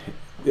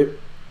 it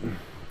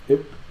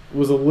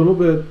was a little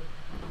bit.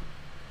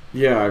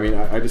 Yeah, I mean,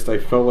 I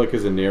felt like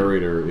as a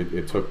narrator,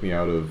 it took me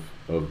out of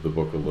of the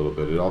book a little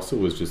bit. It also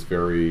was just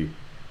very,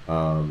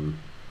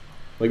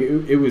 like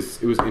it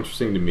was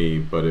interesting to me,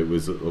 but it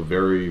was a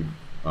very,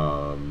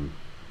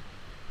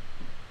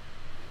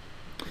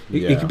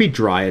 it could be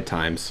dry at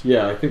times.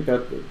 Yeah, I think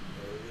that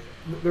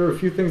there are a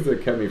few things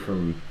that kept me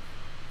from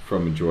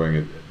enjoying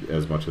it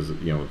as much as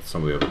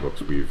some of the other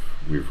books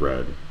we've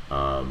read.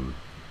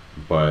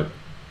 But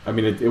I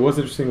mean, it was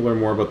interesting to learn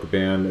more about the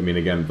band. I mean,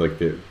 again, like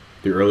the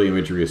early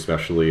imagery,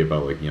 especially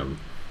about like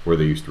where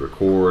they used to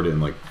record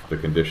and like the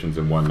conditions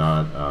and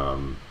whatnot.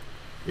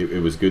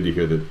 It was good to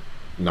hear that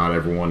not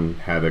everyone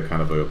had a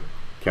kind of a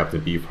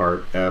Captain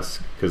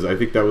Beefheart-esque, because I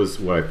think that was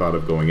what I thought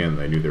of going in.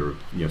 I knew they were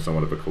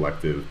somewhat of a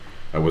collective.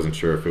 I wasn't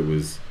sure if it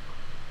was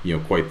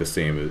quite the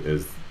same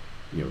as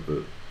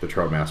the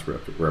Trout Mask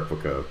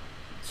replica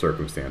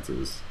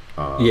circumstances.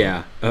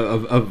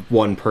 Of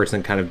one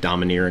person kind of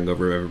domineering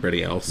over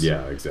everybody else.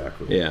 Yeah,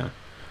 exactly. Yeah.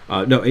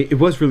 No, it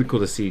was really cool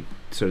to see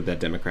sort of that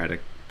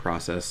democratic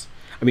process.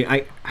 I mean,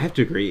 I have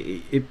to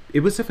agree.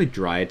 It was definitely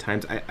dry at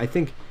times. I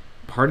think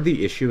part of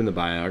the issue in the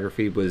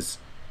biography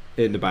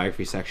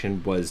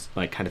section was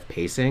like kind of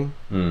pacing.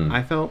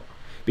 I felt,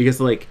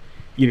 because like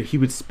he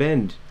would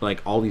spend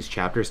like all these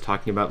chapters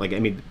talking about, like, I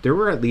mean, there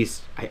were at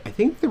least I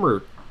think there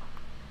were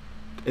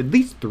at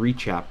least 3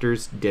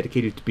 chapters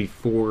dedicated to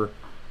before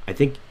I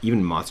think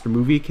even Monster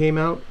Movie came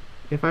out,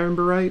 if I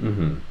remember right.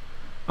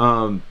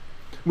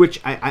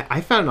 Which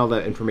I found all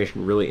that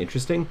information really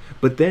interesting.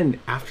 But then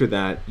after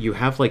that, you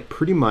have like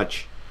pretty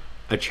much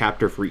a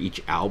chapter for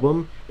each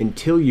album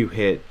until you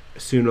hit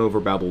Soon Over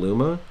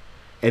Babaluma.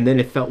 And then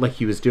it felt like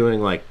he was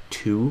doing like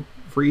 2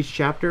 for each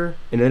chapter.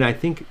 And then I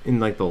think in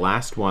like the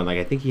last one, like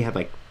I think he had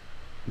like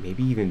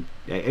maybe even,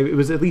 it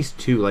was at least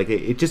 2. Like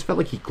it just felt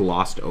like he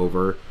glossed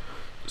over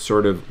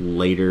sort of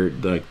later,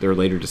 like their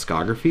later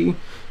discography.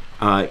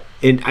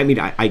 And I mean,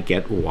 I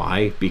get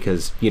why,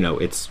 because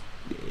it's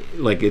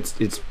like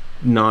it's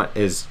not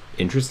as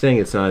interesting,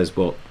 it's not as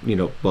well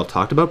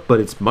talked about, but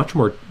it's much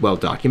more well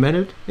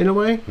documented in a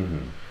way.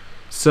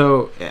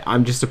 So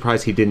I'm just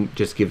surprised he didn't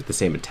just give it the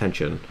same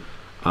attention.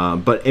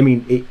 But I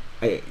mean,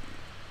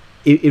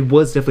 it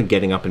was definitely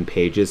getting up in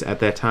pages at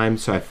that time,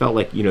 so I felt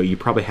like you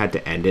probably had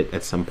to end it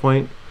at some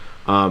point,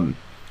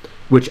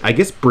 which I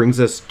guess brings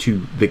us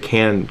to the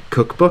Can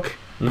cookbook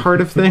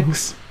part of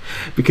things.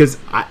 Because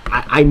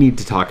I need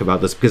to talk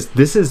about this, because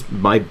this is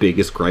my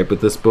biggest gripe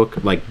with this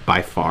book, like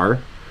by far.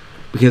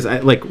 Because I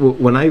like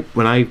when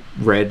I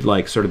read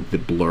like sort of the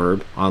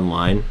blurb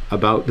online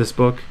about this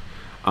book,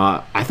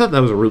 I thought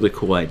that was a really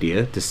cool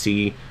idea to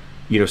see,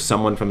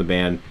 someone from the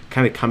band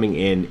kind of coming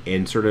in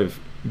and sort of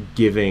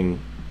giving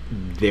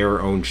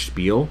their own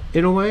spiel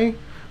in a way.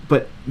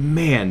 But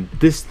man,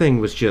 this thing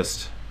was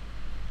just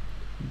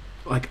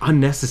like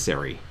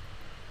unnecessary.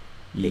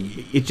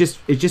 It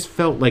just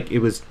felt like it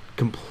was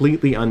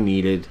completely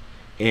unneeded,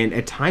 and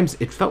at times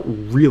it felt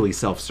really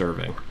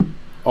self-serving.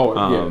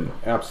 Yeah,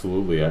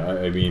 absolutely.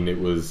 I mean, it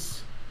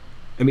was.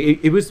 I mean,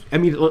 it was. I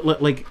mean,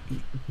 like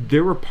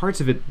there were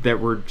parts of it that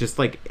were just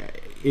like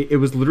it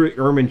was literally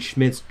Erwin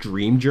Schmidt's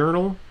dream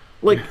journal,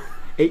 like.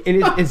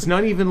 And it's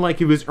not even like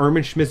it was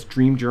Erwin Schmidt's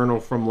dream journal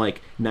from like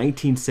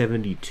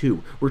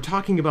 1972. We're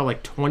talking about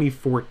like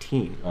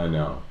 2014. I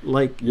know.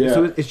 Like, yeah.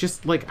 So it's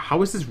just like,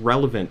 how is this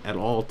relevant at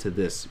all to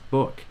this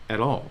book at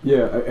all?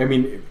 Yeah, I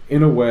mean,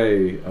 in a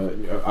way,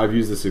 I've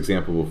used this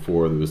example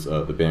before. There was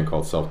the band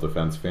called Self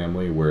Defense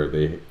Family, where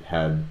they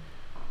had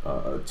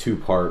a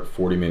 2-part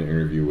 40-minute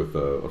interview with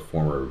a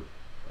former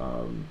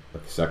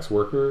sex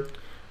worker.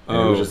 And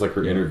it was just like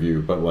her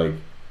interview, but like,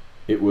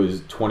 it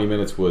was 20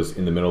 minutes was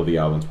in the middle of the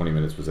album, 20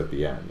 minutes was at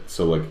the end.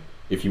 So like,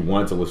 if you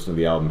wanted to listen to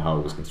the album how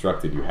it was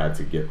constructed, you had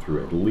to get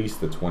through at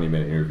least the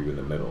 20-minute interview in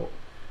the middle.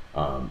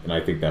 And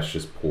I think that's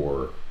just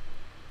poor.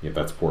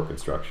 That's poor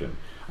construction.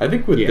 I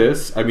think with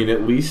this, I mean,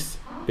 at least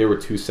there were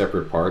 2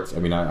 separate parts. I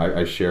mean,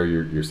 I share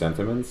your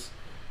sentiments,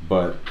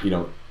 but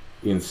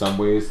in some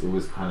ways it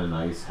was kind of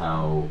nice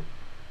how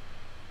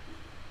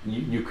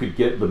you could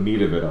get the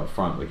meat of it up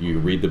front. Like, you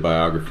read the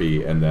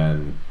biography, and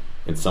then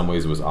in some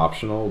ways it was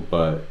optional,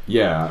 but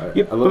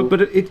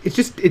but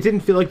it didn't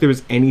feel like there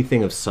was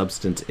anything of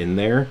substance in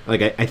there.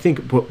 Like, I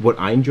think what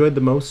I enjoyed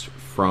the most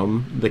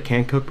from the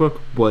Can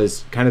cookbook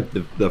was kind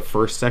of the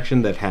first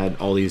section that had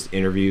all these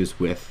interviews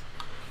with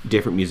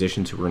different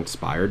musicians who were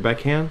inspired by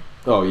Can.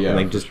 Oh yeah, and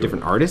like just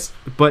different artists.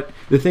 But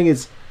the thing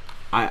is,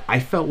 I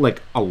felt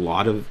like a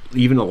lot of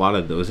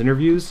those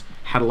interviews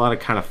had a lot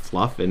of kind of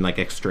fluff and like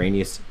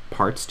extraneous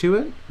parts to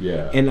it.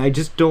 Yeah, and I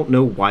just don't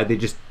know why they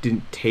just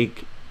didn't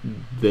take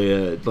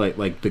the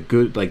like the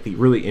good, like the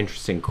really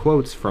interesting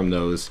quotes from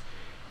those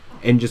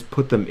and just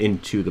put them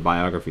into the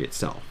biography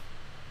itself.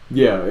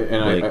 Yeah,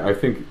 and like, I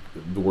think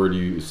the word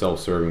you use,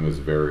 self-serving, was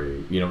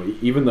very,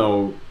 even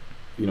though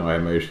I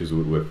have my issues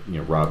with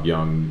Rob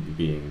Young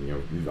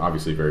being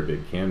obviously a very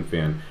big Can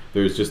fan,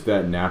 there's just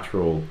that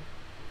natural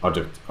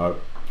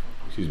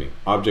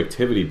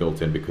objectivity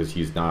built in, because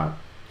he's not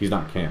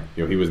Can.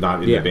 He was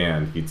not in the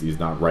band. He's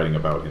not writing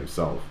about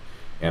himself.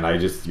 And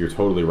you're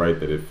totally right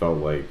that it felt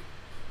like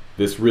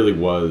this really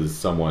was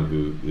someone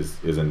who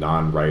is a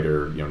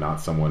non-writer,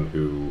 not someone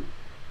who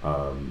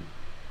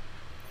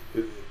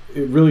it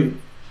really.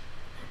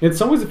 In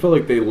some ways, it felt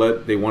like they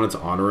wanted to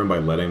honor him by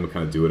letting him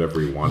kind of do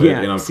whatever he wanted,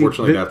 and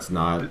unfortunately, that's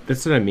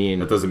what I mean.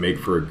 That doesn't make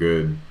for a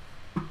good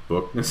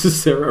book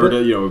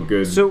necessarily, or a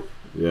good. So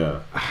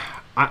yeah,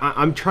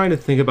 I'm trying to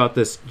think about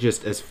this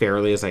just as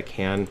fairly as I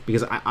can,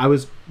 because I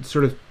was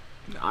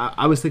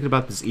I was thinking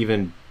about this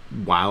even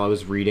while I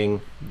was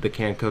reading the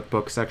canned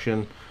cookbook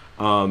section.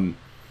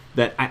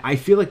 That I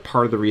feel like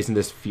part of the reason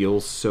this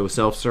feels so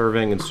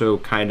self-serving and so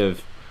kind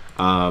of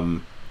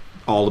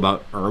all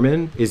about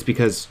Ehrman is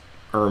because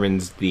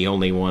Ehrman's the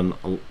only one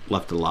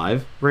left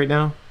alive right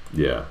now.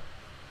 Yeah.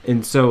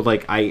 And so,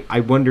 like,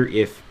 I wonder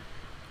if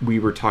we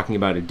were talking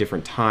about a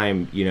different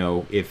time,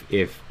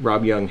 if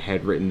Rob Young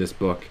had written this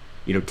book,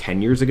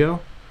 10 years ago,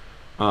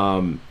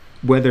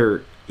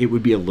 whether it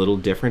would be a little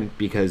different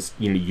because,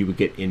 you would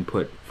get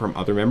input from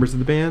other members of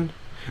the band.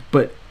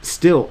 But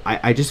still,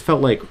 I just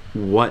felt like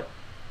what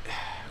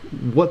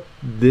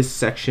this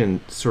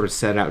section sort of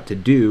set out to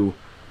do,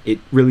 it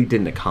really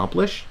didn't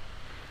accomplish.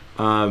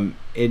 And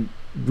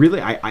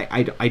really,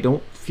 I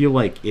don't feel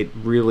like it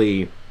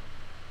really,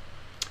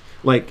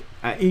 like,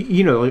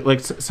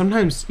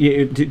 sometimes,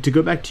 to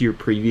go back to your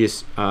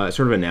previous sort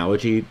of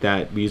analogy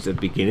that we used at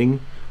the beginning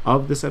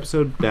of this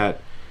episode,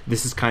 that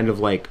this is kind of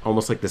like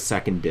almost like the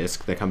second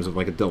disc that comes with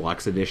like a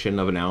deluxe edition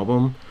of an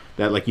album,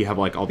 that like you have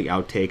like all the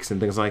outtakes and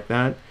things like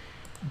that.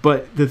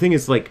 But the thing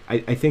is, like,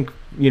 I think,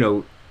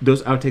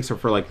 those outtakes are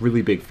for like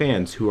really big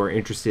fans who are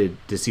interested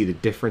to see the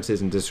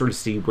differences and to sort of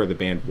see where the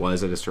band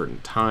was at a certain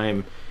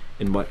time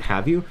and what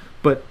have you.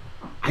 But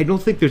I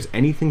don't think there's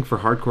anything for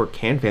hardcore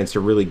can fans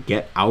to really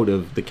get out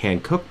of the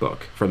canned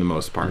cookbook for the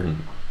most part.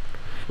 Mm-hmm.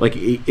 Like,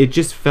 it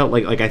just felt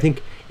like I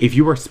think if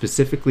you are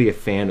specifically a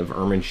fan of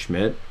Ermin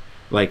Schmidt,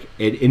 like,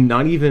 and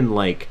not even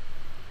like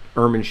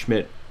Ermin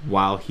Schmidt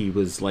while he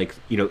was like,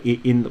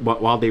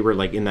 while they were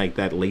like in like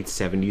that late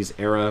 70s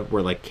era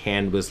where like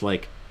Can was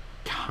like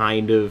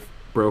kind of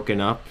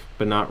broken up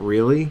but not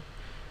really,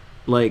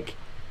 like,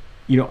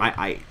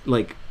 I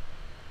like,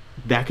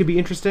 that could be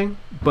interesting,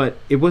 but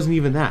it wasn't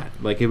even that.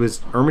 Like, it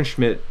was Ermin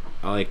Schmidt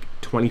like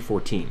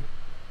 2014,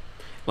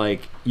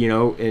 like,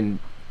 and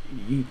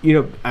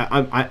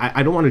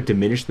I don't want to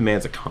diminish the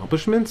man's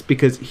accomplishments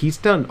because he's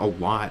done a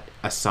lot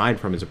aside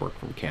from his work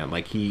from Can.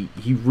 Like, he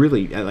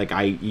really, like,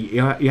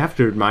 you have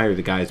to admire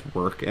the guy's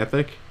work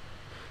ethic,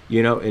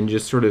 and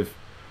just sort of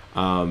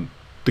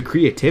the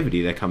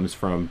creativity that comes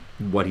from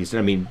what he's done.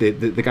 I mean,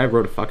 the guy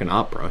wrote a fucking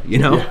opera,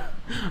 Yeah.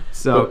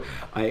 So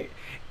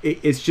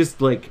it's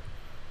just like,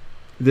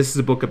 this is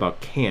a book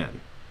about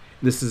Can.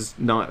 This is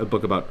not a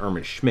book about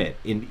Ermin Schmidt.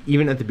 And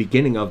even at the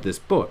beginning of this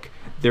book,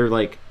 they're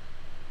like,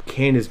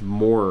 Can is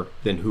more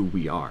than who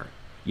we are.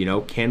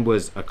 Can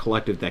was a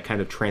collective that kind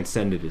of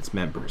transcended its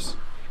members.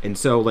 And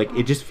so, like,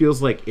 it just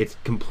feels like it's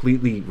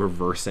completely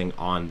reversing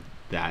on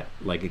that,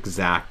 like,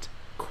 exact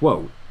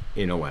quote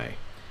in a way.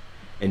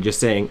 And just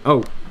saying,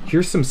 oh,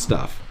 here's some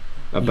stuff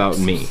about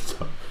me.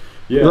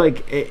 Yeah.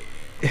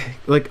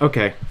 Like,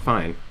 okay,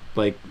 fine.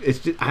 Like, it's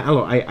just, I don't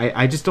know.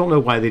 I just don't know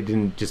why they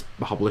didn't just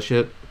publish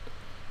it,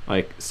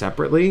 like,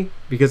 separately.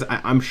 Because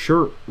I'm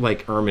sure,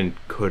 like, Ehrman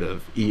could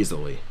have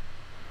easily.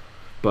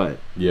 But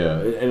yeah,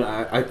 and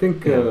I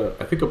think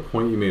I think a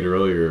point you made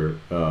earlier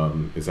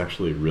is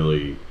actually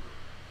really,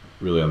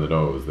 really on the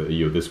nose. That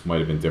this might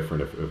have been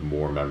different if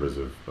more members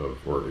of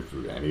or if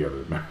any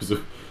other members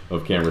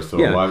of Can were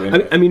still alive.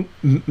 And I mean,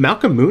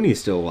 Malcolm Mooney's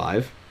still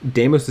alive.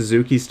 Damo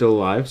Suzuki's still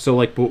alive. So,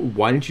 like,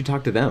 why didn't you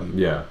talk to them?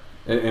 Yeah,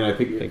 and I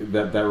think like,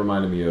 that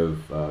reminded me of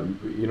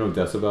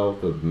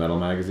Decibel, the metal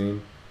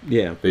magazine.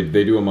 Yeah, they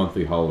do a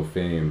monthly Hall of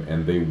Fame,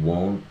 and they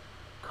won't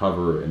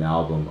cover an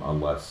album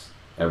unless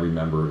every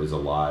member is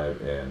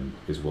alive and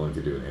is willing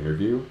to do an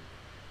interview,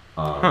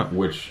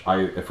 which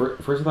at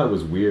first I thought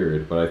was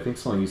weird, but I think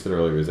something you said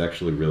earlier is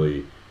actually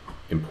really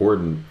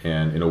important,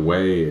 and in a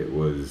way it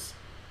was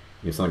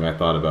something I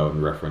thought about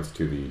in reference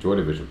to the Joy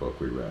Division book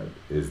we read,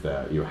 is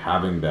that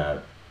having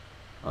that,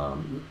 I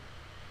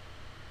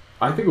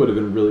think it would have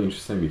been really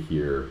interesting to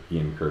hear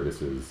Ian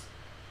Curtis's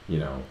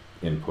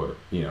input.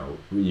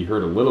 You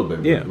heard a little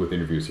bit with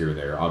interviews here and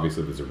there.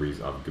 Obviously there's a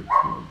reason,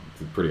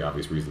 it's a pretty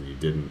obvious reason you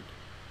didn't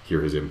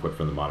hear his input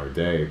from the modern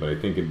day, but I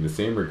think in the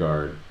same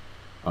regard,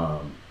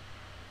 the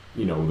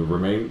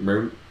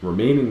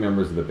remaining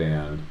members of the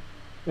band,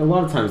 a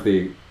lot of times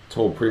they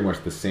told pretty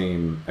much the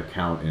same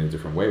account in a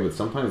different way, but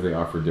sometimes they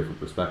offer different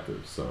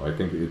perspectives. So I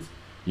think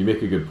you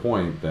make a good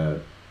point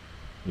that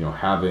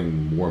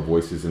having more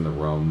voices in the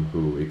room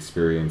who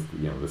experienced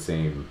the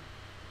same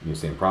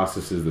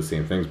processes, the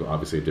same things, but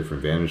obviously at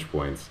different vantage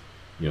points,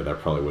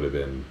 that probably would have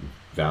been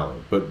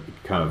valid. But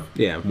kind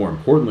of more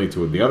importantly,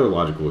 to the other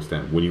logical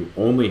extent, when you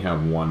only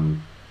have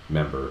one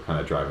member kind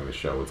of driving the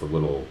show, it's a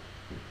little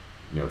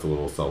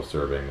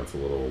self-serving. It's a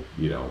little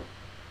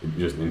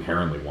just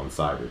inherently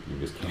one-sided. You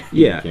just can't.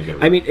 Yeah, you can't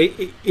get I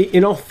mean,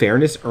 in all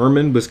fairness,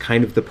 Ehrman was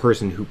kind of the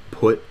person who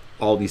put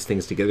all these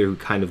things together, who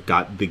kind of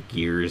got the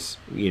gears,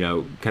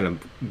 kind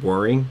of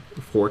whirring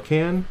for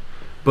Can.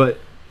 but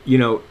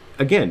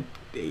again,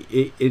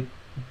 it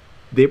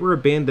they were a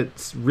band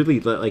that's really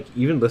like,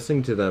 even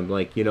listening to them,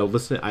 like,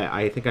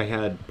 I think I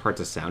had parts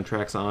of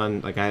soundtracks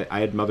on, like I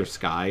had Mother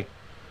Sky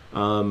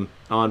on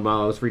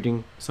while I was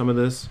reading some of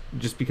this,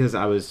 just because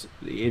I was,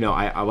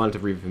 I wanted to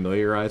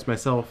refamiliarize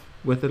myself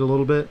with it a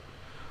little bit.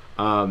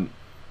 And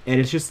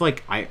it's just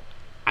like I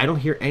don't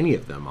hear any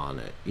of them on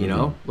it,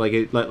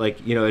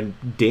 and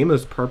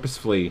Damo's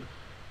purposefully,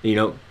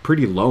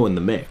 pretty low in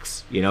the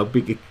mix,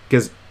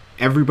 because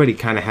everybody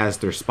kind of has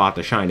their spot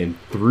to shine, and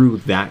through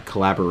that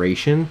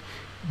collaboration,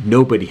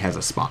 nobody has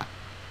a spot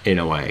in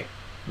a way,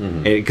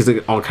 because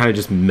it all kind of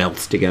just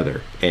melts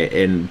together,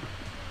 and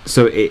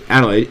so I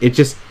don't know. It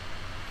just,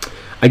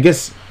 I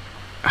guess,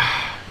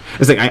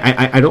 it's like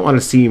I don't want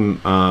to seem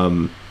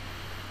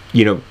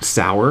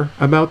sour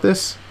about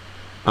this,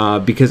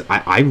 because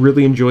I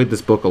really enjoyed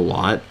this book a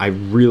lot. I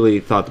really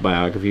thought the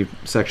biography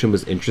section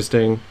was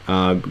interesting,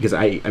 because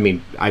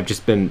I've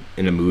just been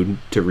in a mood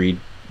to read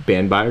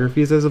band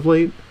biographies as of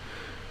late,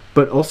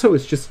 but also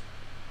it's just,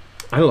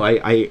 I don't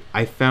know,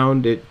 I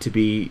found it to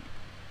be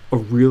a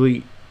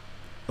really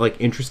like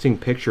interesting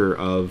picture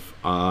of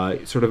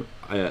sort of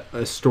a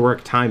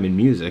historic time in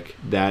music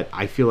that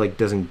I feel like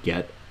doesn't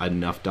get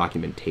enough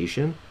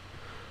documentation,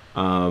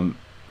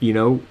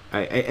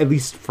 at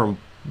least from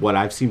what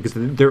I've seen,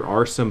 because there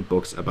are some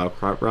books about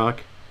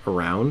krautrock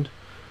around,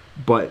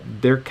 but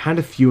they're kind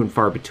of few and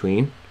far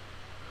between.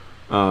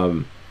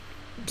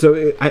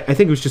 So I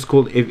think it was just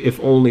cool, if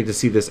only to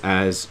see this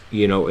as,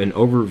 an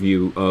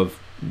overview of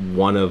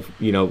one of,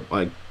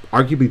 like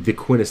arguably the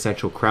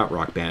quintessential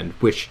krautrock band,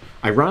 which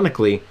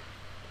ironically,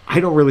 I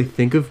don't really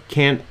think of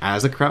Cant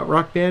as a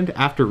krautrock band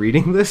after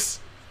reading this,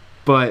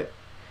 but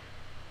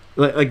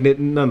like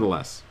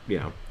nonetheless,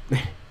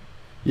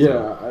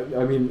 Yeah,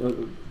 I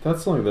mean,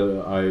 that's something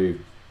that I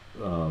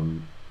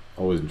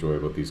always enjoy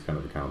about these kind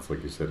of accounts.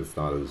 Like you said, it's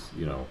not as,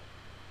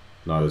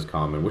 not as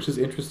common, which is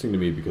interesting to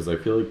me, because I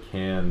feel like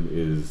Can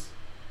is,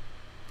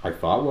 I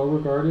thought, well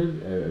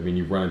regarded. I mean,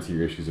 you run into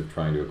your issues of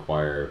trying to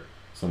acquire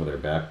some of their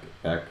back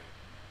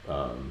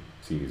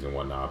CDs and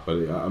whatnot, but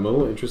I'm a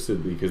little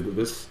interested because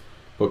this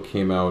book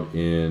came out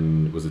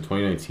in, was it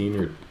 2019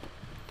 or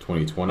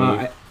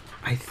 2020?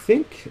 I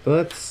think,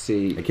 let's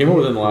see. It came out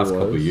within the last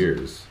couple of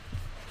years.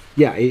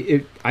 Yeah,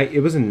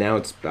 it was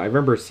announced. I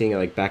remember seeing it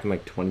like back in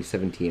like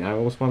 2017. I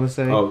almost want to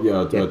say. Oh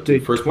yeah,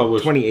 first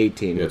published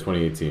 2018. Yeah,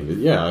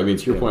 2018. Yeah, I mean,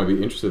 to your point, I'd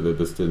be interested that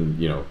this didn't,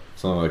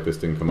 something like this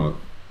didn't come out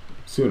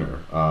sooner.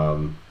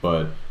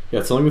 But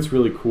yeah, something that's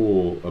really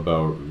cool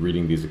about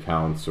reading these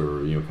accounts,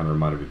 or kind of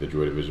reminded me of the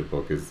Joy Division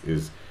book,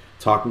 is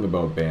talking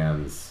about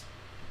bands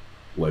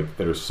like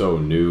that are so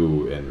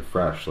new and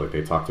fresh. Like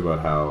they talked about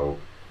how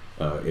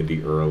in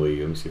the early,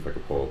 let me see if I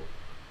can pull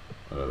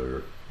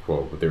another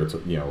quote, but they were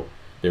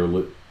they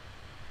were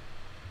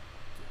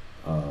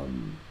La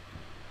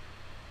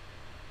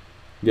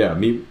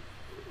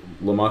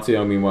Monte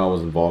Young, meanwhile,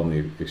 was involved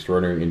in the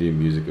extraordinary Indian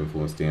music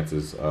influenced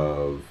dances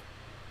of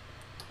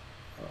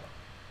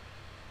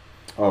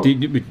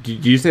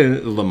Did you say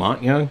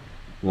Lamont Young?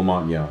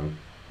 Lamont Young.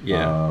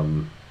 Yeah.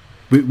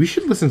 We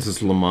should listen to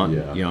this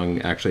Lamont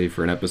Young actually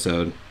for an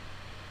episode,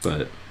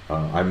 but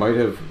I might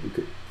have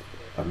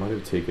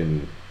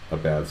taken a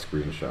bad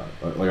screenshot.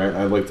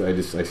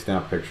 I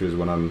snap pictures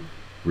when I'm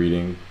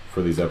reading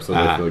for these episodes.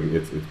 I feel like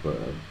it's but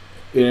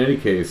in any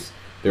case,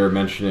 they were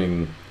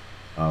mentioning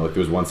like there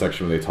was one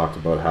section where they talked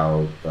about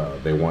how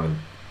they wanted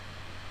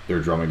their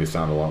drumming to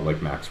sound a lot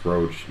like Max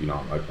Roach.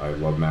 I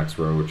love Max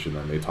Roach, and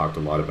then they talked a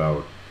lot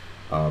about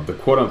the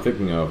quote I'm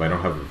thinking of. I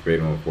don't have it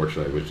verbatim,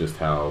 unfortunately. It was just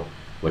how,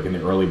 like, in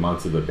the early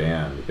months of the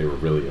band, they were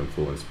really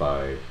influenced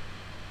by,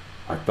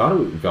 I thought it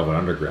was Velvet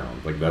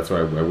Underground. Like, that's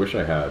why I wish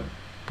I had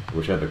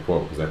the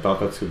quote, because I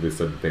thought that's who they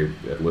said that they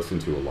had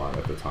listened to a lot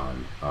at the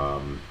time.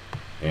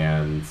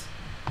 And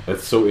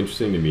that's so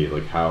interesting to me,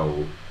 like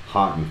how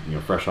hot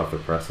and fresh off the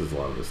presses a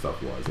lot of this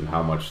stuff was, and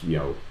how much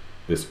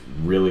this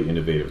really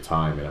innovative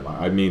time. And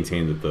I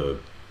maintain that the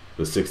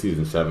 60s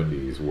and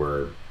 70s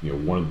were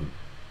one of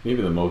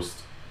maybe the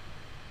most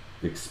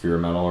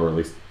experimental, or at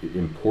least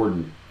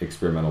important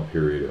experimental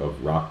period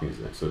of rock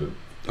music. So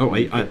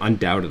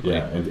undoubtedly,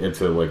 yeah, and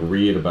to like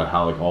read about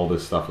how like all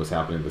this stuff was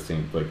happening at the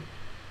same, like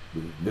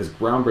this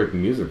groundbreaking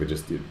music that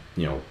just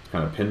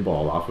kind of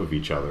pinball off of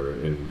each other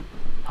and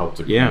helped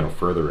to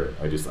further it.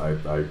 I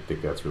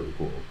think that's really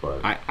cool. But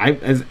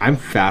I'm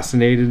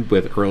fascinated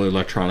with early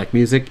electronic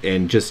music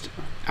and just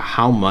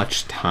how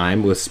much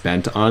time was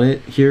spent on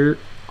it here.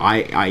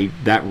 I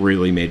that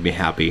really made me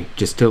happy,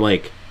 just to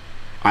like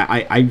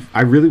I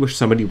really wish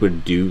somebody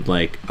would do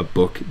like a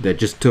book that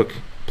just took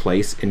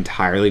place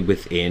entirely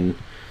within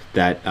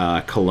that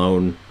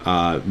Cologne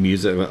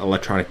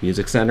electronic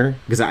music center,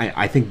 because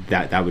I think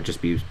that would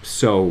just be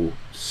so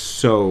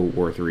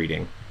worth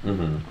reading.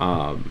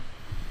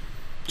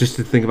 Just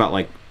to think about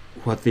like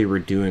what they were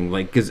doing,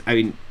 like, because I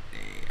mean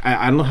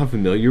I don't know how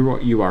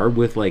familiar you are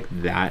with like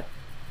that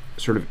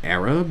sort of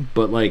era,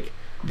 but like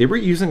they were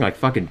using like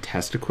fucking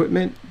test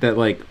equipment that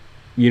like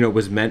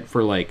was meant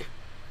for like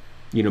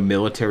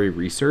military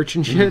research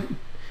and shit.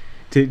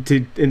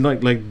 to and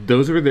like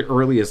those were the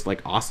earliest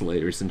like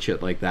oscillators and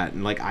shit like that,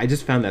 and like I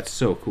just found that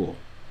so cool.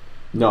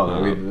 No,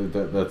 I mean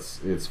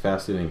it's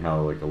fascinating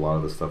how like a lot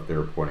of the stuff they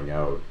were pointing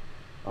out,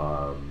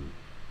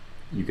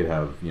 you could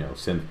have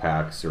synth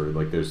packs or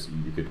like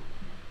you could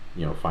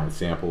find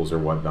samples or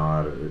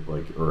whatnot,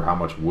 or how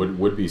much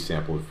would be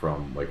sampled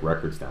from like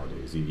records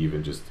nowadays. You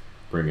even just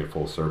bring it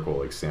full circle,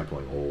 like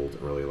sampling old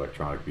early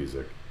electronic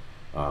music.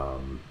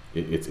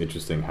 It's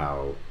interesting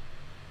how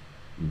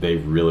they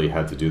really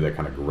had to do that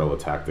kind of guerrilla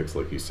tactics,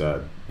 like you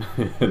said,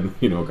 and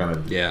kind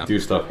of do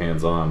stuff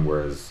hands on.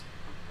 Whereas,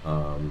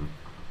 I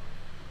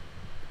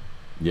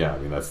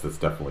mean that's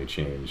definitely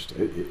changed.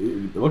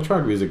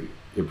 Electronic music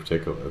in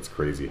particular, it's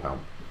crazy how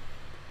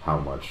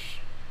much.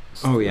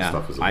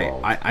 Stuff has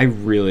evolved. I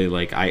really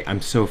like.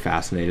 I'm so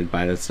fascinated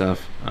by that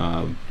stuff.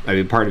 I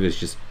mean, part of it is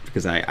just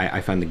because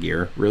I find the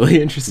gear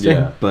really interesting.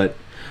 Yeah. But,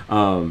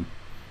 I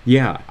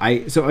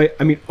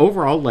mean,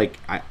 overall, like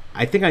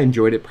I think I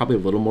enjoyed it probably a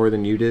little more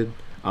than you did.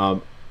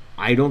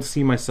 I don't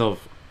see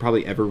myself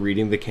probably ever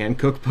reading the Can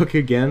Cookbook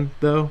again,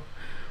 though.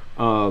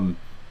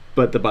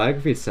 But the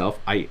biography itself,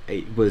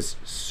 it was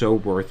so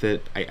worth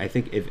it. I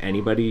think if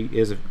anybody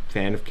is a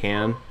fan of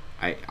Can,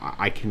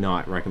 I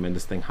cannot recommend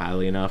this thing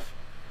highly enough.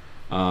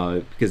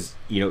 Because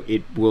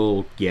it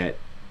will get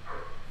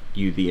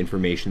you the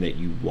information that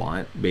you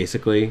want,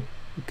 basically.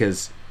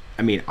 Because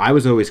I mean, I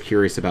was always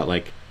curious about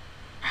like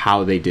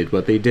how they did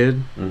what they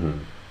did,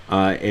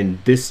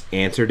 and this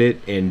answered it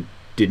and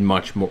did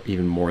much more,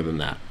 even more than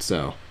that.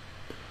 So,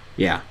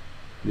 yeah,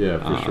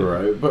 for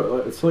sure.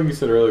 But it's like you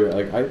said earlier,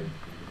 like I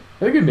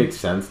think it makes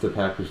sense to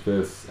package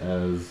this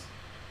as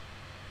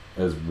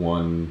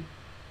one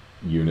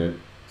unit,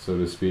 so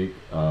to speak.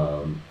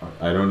 I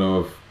don't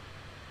know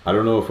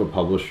if a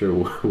publisher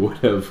would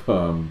have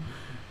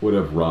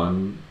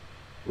run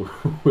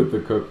with the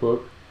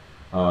cookbook.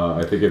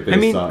 I think if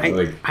they saw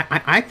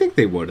I think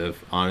they would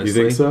have, honestly.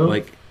 You think so?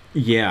 Like,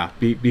 yeah,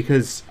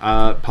 because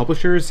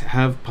publishers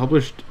have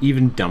published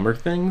even dumber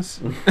things.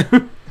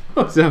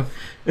 So,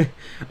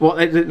 well,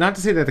 not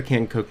to say that the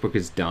Can Cookbook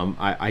is dumb.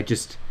 I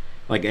just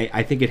like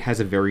I think it has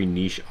a very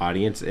niche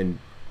audience, and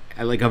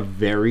like a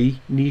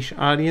very niche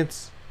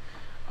audience.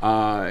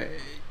 But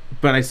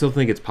I still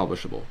think it's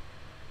publishable.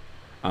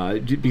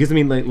 Because I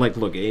mean, like,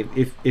 look,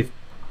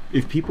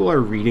 if people are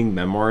reading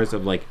memoirs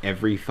of like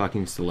every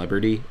fucking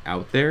celebrity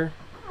out there,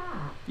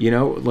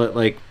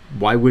 like,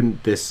 why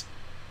wouldn't this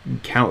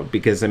count?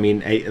 Because I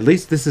mean, at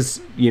least this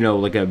is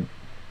like a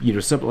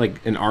something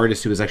like an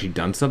artist who has actually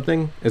done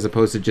something, as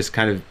opposed to just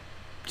kind of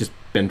just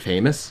been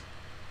famous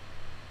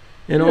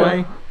in a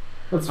way.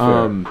 That's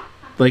fair.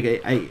 Like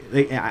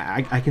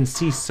I can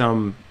see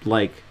some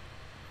like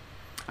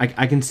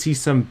I can see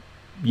some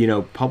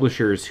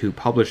publishers who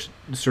publish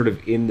sort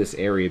of in this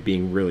area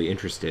being really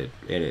interested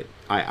in it.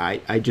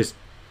 I just,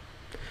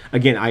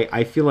 again,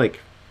 I feel like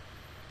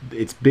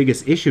its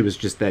biggest issue is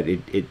just that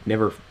it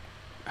never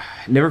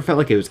felt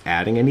like it was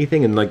adding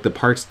anything, and like the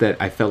parts that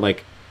I felt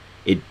like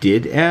it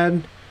did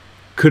add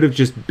could have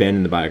just been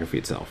in the biography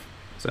itself.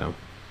 So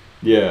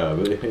yeah,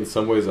 but in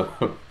some ways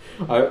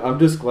I'm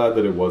just glad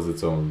that it was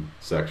its own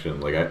section.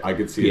 Like I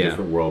could see a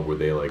different world where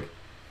they like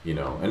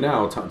and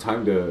now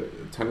time to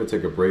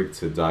take a break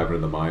to dive into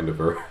the mind of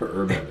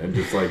Ermin, and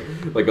just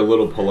like a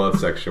little pull-out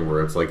section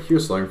where it's like,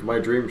 here's something from my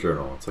dream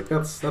journal. It's like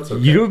that's okay.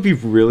 What would be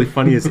really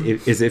funny is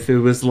if it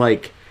was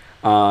like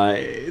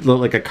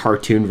a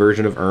cartoon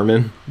version of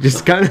Ermin,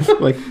 just kind of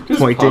like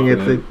pointing at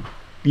the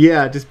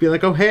just be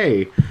like, oh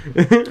hey.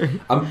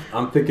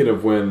 I'm thinking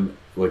of when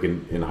like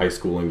in high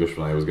school English,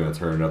 when I was going to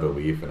turn another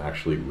leaf and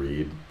actually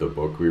read the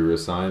book we were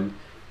assigned,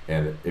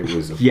 and it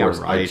was of course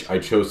right. I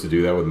chose to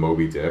do that with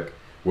Moby Dick,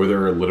 where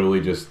there are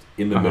literally just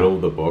in the middle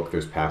of the book,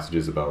 there's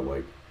passages about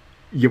like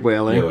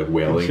whaling, like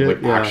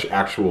whaling,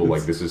 actual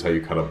like this is how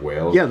you cut up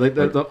whales. Yeah, like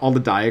all the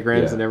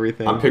diagrams and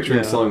everything. I'm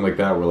picturing something like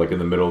that, where like in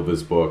the middle of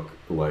this book,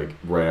 like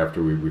right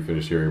after we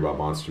finished hearing about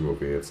Monster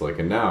Movie, it's like,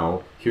 and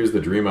now here's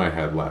the dream I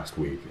had last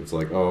week. It's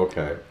like, oh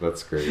okay,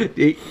 that's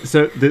great.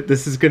 So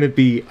this is going to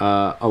be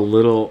a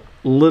little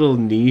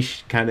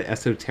niche kind of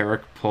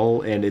esoteric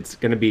pull, and it's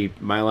going to be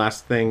my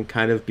last thing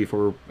kind of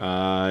before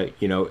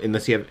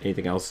unless you have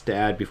anything else to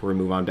add before we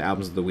move on to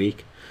albums of the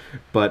week.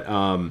 But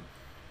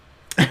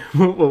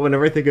well,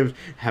 whenever I think of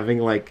having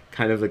like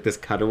kind of like this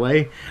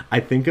cutaway, I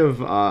think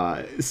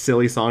of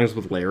Silly Songs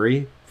with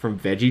Larry from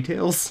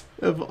VeggieTales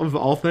of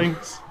all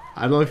things.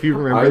 I don't know if you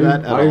remember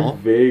that at all.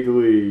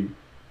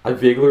 I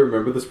vaguely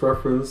remember this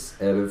reference,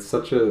 and it's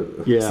such a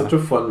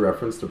fun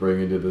reference to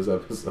bring into this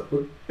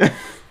episode.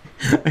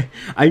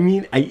 I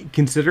mean,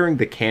 considering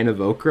the can of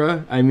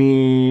okra, I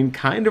mean,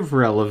 kind of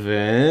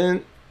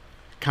relevant,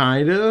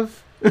 kind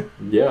of.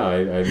 Yeah,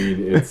 I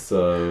mean, it's.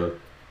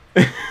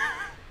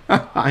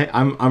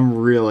 I'm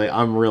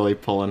really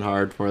pulling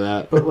hard for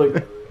that. But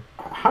like,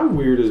 how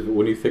weird is it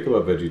when you think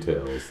about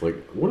VeggieTales? Like,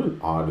 what an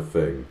odd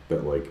thing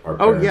that like our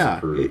parents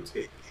approved.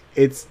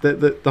 it's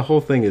the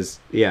whole thing is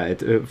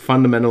it's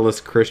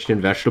fundamentalist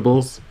Christian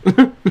vegetables.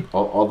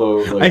 Although,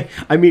 like,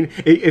 I mean,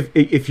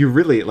 if you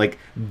really like,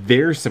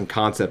 there's some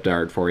concept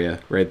art for you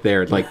right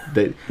there. Like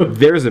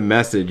there's a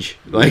message.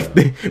 Like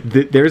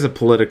there's a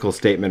political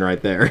statement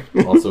right there.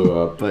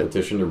 Also,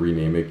 petition to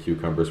rename it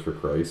Cucumbers for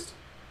Christ.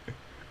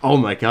 Oh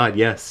my God,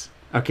 yes.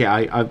 Okay,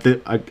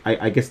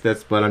 I guess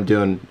that's what I'm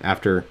doing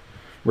after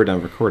we're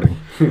done recording.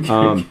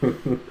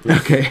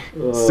 Okay,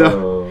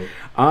 so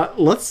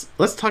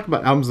let's talk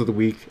about albums of the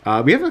week.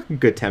 We have a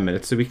good 10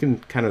 minutes, so we can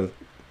kind of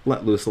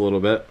let loose a little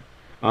bit.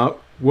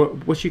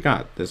 What you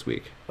got this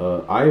week?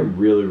 I am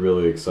really,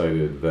 really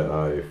excited that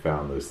I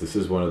found this. This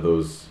is one of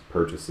those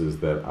purchases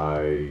that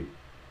I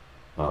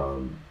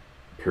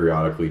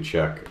periodically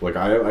check. Like,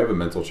 I have a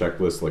mental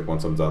checklist, like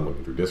once I'm done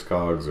looking through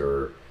Discogs,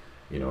 or,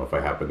 you know, if I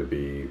happen to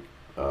be,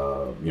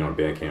 on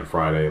Bandcamp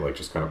Friday, like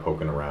just kind of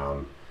poking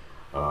around.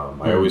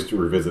 I always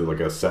revisit like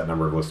a set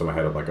number of lists in my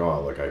head of like,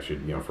 oh, like I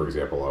should, for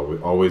example, I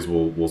always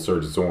will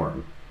search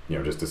Zorn,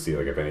 just to see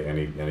like if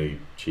any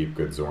cheap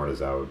good Zorn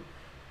is out.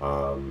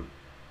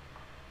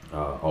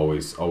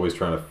 Always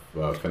trying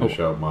to finish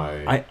out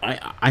my.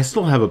 I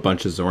still have a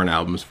bunch of Zorn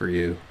albums for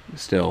you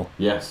still.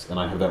 Yes, and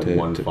I have that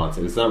one font.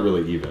 It's not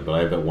really even, but I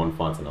have that one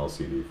Fontanelle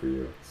LCD for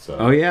you. So.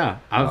 Oh yeah,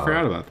 I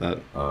forgot about that.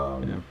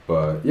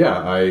 But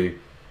yeah,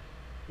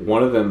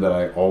 one of them that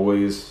I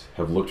always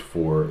have looked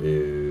for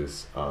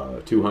is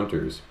Two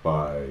Hunters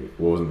by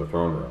What Was in the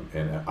Throne Room,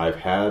 and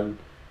I've had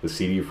the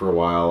CD for a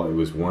while. It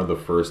was one of the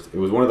first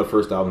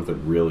albums that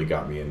really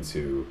got me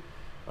into.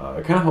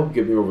 It kind of helped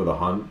get me over the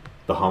hump,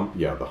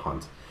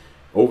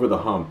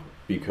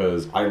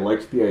 because I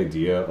liked the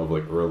idea of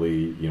like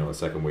early,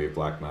 second wave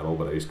black metal,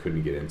 but I just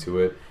couldn't get into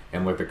it,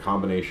 and like the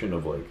combination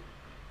of like,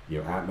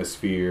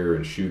 atmosphere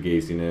and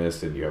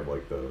shoegaziness, and you have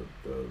like the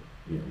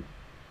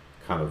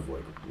kind of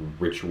like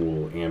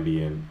ritual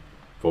ambient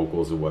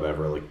vocals or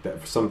whatever, like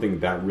that, something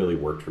that really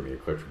worked for me.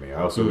 It clicked for me.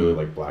 I also really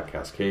liked Black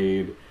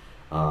Cascade.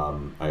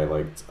 I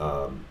liked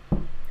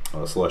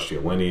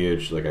Celestial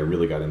Lineage. Like I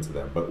really got into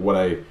them. But what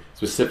I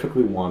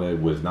specifically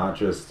wanted was not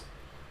just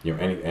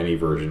any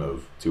version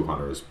of Two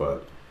Hunters,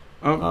 but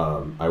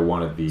I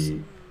wanted the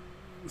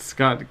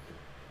Scott.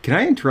 Can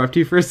I interrupt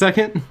you for a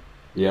second?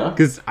 Yeah.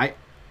 Because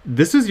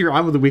this was your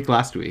album of the week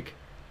last week.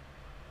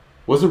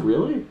 Was it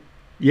really?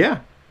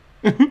 Yeah.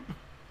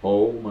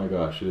 Oh my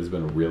gosh, it has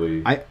been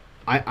really.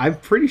 I'm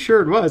pretty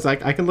sure it was.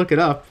 I can look it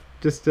up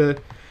just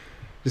to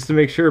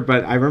make sure.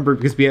 But I remember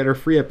because we had our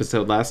free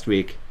episode last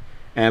week,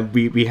 and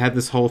we had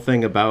this whole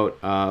thing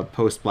about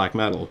post black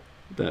metal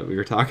that we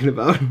were talking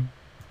about.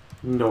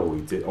 No,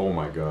 we did. Oh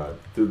my god,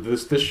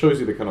 this shows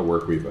you the kind of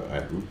work we've.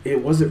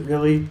 It was it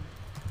really.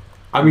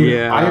 I mean,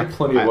 yeah, I have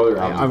plenty of other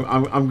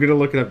albums. I'm gonna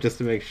look it up just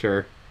to make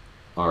sure.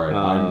 All right,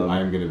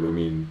 I'm gonna. I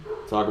mean,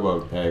 talk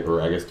about egg,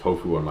 or I guess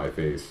tofu on my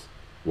face.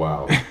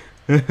 Wow.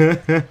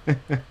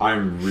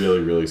 I'm really,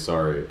 really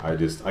sorry. I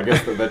guess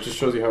that just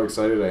shows you how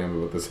excited I am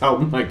about this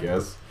album, I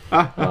guess.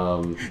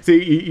 So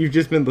you've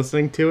just been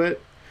listening to it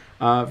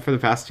for the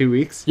past 2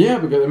 weeks? Yeah,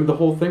 because the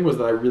whole thing was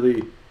that I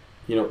really,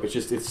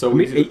 it's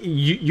so easy.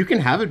 You can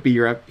have it be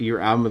your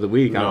album of the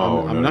week.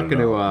 I'm not going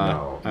to.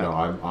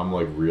 I'm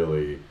like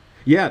really.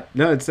 Yeah,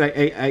 no,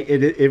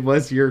 it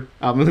was your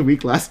album of the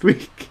week last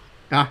week.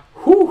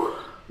 Whew.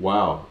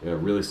 Wow, it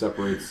really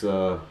separates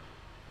the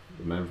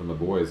men from the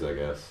boys, I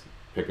guess.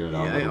 Picking it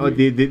out.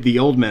 Yeah, the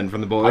old men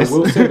from the boys. I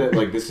will say that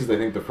like this is, I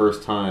think, the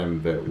first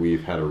time that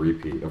we've had a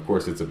repeat. Of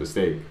course, it's a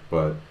mistake,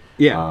 but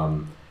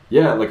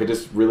like it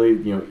just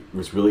really, it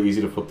was really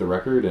easy to flip the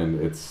record, and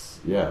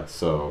it's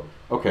So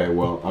okay,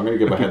 well, I'm gonna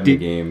get ahead in the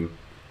game.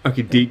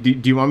 Okay,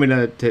 do you want me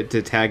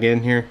to tag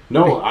in here?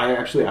 No, I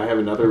have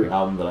another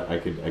album that I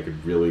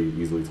could really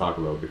easily talk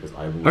about, because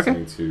I've been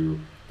listening to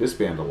this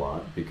band a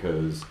lot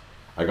because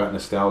I got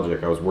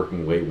nostalgic. I was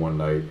working late one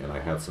night and I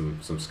had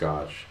some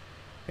scotch.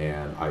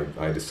 And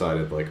I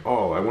decided, like,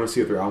 I want to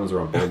see if their albums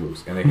are on Bold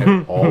Moose. And they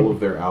had all of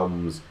their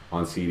albums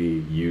on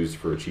CD used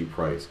for a cheap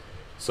price.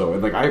 So,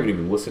 and, like, I haven't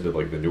even listened to,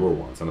 like, the newer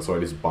ones. And so I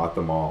just bought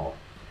them all.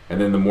 And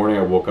then in the morning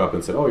I woke up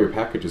and said, your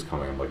package is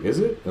coming. I'm like, is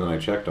it? And then I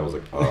checked. I was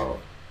like, oh,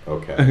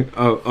 okay.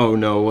 oh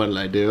no, what did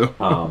I do?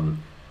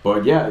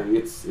 But, yeah,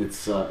 it's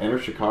Enter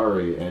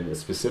Shikari. And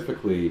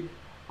specifically,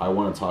 I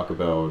want to talk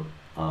about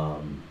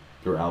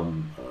their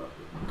album,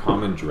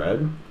 Common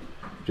Dread.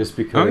 Just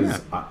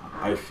because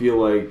I feel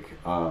like,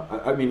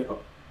 I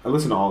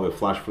listened to all the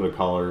Flash for the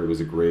Color. It was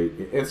a great,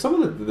 and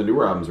some of the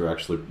newer albums are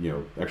actually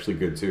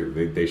good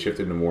too. They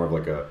shifted into more of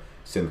like a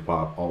synth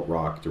pop, alt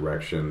rock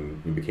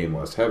direction. It became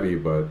less heavy,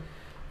 but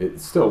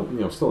it's still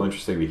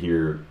interesting to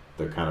hear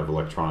the kind of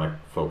electronic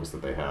focus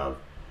that they have,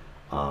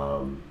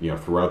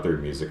 throughout their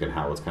music, and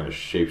how it's kind of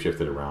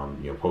shape-shifted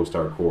around,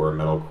 post-hardcore,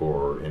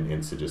 metalcore, and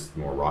into just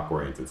more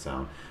rock-oriented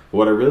sound. But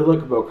what I really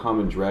like about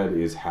Common Dread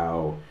is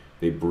how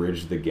they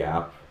bridge the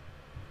gap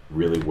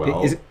really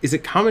well. Is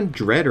it Common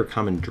Dread or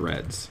Common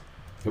Dreads?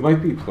 It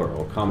might be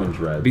plural. Common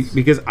Dreads.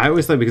 Because I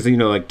always thought, because, you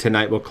know, like,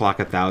 tonight we'll clock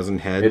 1,000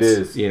 heads. It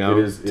is. You know,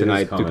 it is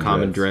tonight to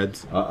Common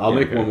Dreads. I'll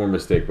make one more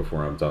mistake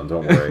before I'm done.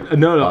 Don't worry.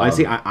 No. I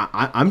see.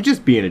 I'm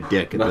just being a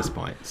dick at this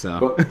point.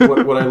 So.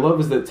 But what I love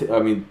is that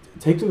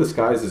Take to the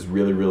Skies is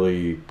really,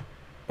 really.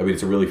 I mean,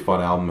 it's a really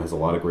fun album. Has a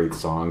lot of great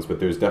songs, but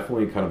there's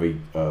definitely kind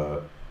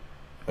of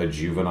a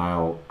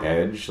juvenile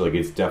edge. Like,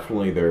 it's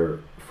definitely their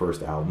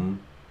first album.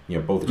 You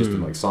know, both just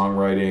in like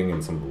songwriting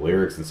and some of the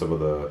lyrics and some of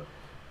the,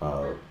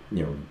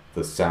 you know,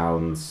 the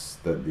sounds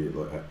that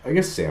I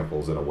guess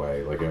samples in a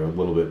way, like a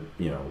little bit,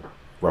 you know,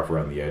 rough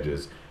around the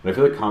edges. And I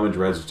feel like Common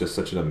Dreads is just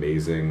such an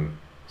amazing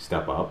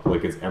step up.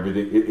 Like, it's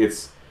everything.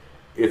 It's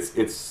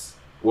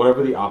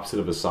whatever the opposite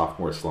of a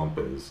sophomore slump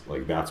is.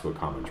 Like, that's what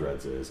Common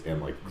Dreads is,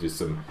 and like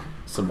just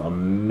some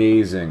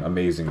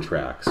amazing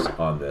tracks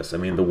on this. I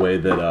mean, the way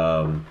that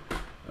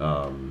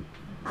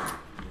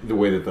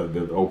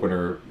the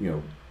opener, you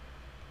know,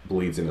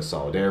 bleeds into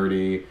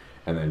Solidarity,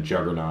 and then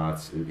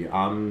Juggernauts,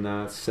 I'm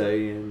not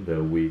saying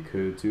that we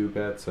could do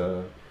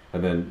better,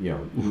 and then, you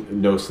know,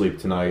 No Sleep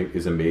Tonight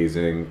is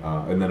amazing,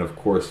 and then of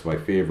course my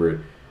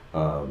favorite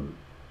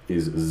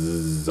is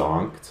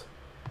Zonked,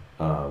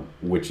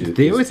 which is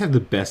they always have the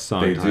best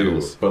song they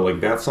titles. do, but like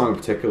that song in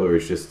particular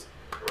is just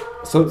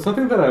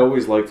something that I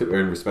always liked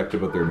and respect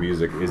about their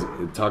music is,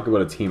 talk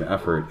about a team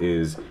effort,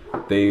 is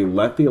they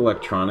let the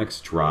electronics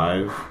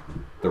drive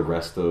the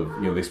rest of,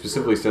 you know, they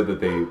specifically said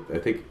that I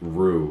think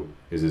Rue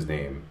is his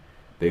name,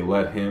 they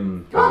let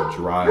him kind of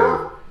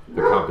drive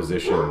the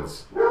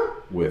compositions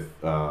with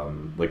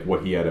like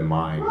what he had in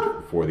mind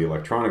for the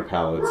electronic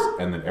palettes,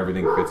 and then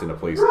everything fits into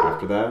place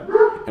after that.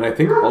 And I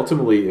think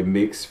ultimately it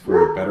makes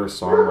for better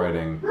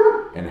songwriting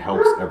and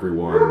helps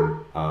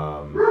everyone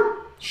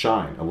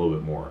shine a little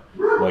bit more.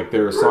 Like,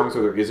 there are songs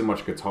where there isn't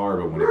much guitar,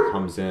 but when it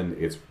comes in,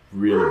 it's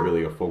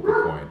really a focal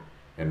point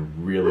and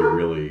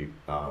really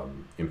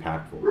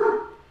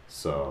impactful.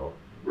 So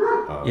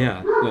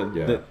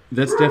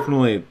that's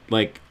definitely,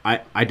 like,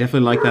 I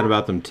definitely like that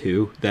about them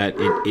too, that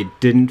it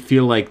didn't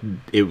feel like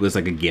it was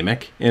like a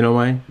gimmick in a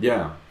way.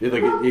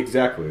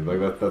 Exactly,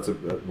 like that's a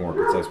more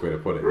concise way to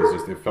put it. It's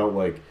just, it felt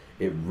like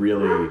it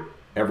really,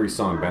 every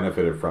song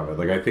benefited from it.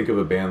 Like, I think of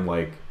a band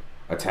like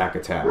Attack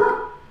Attack,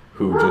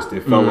 who just,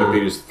 it felt like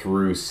they just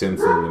threw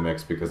synths into the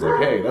mix because, like,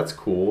 hey, that's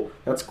cool,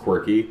 that's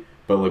quirky.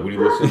 But like, when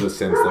you listen to the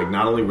synths, like,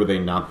 not only were they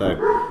not that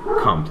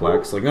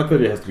complex, like, not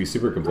that it has to be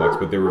super complex,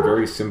 but they were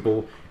very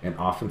simple, and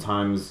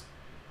oftentimes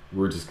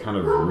were just kind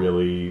of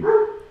really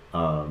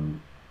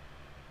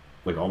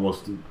like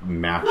almost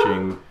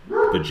matching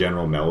the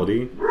general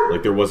melody.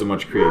 Like, there wasn't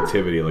much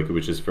creativity. Like, it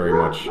was just very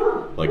much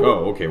like,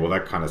 oh, okay, well,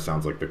 that kind of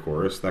sounds like the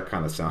chorus. That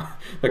kind of sounds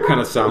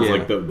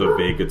like the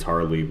vague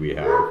guitar lead we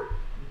have.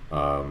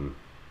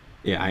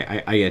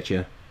 I get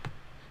you.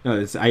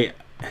 No, I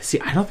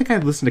don't think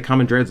I've listened to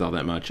Common Dreads all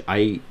that much.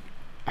 I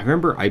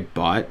remember I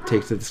bought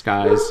Take to the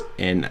Skies,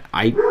 and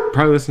I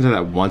probably listened to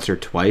that once or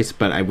twice,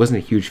 but I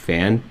wasn't a huge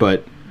fan.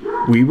 But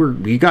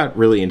we got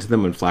really into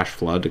them when Flash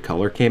Flood to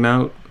Color came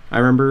out, I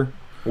remember.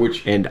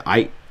 And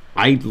I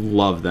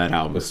love that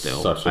album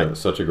still.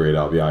 Such a great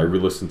album. Yeah, I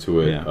re-listened to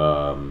it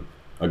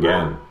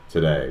again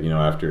today. You know,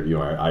 after, you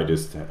know, I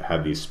just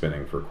had these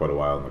spinning for quite a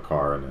while in the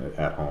car and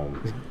at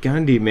home.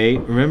 Gandhi, mate.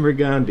 Remember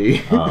Gandhi?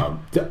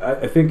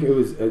 I think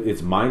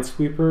it's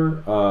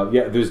Minesweeper.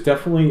 Yeah, there's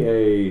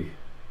definitely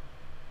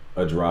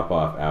a drop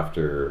off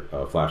after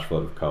Flash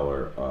Flood of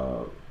Color,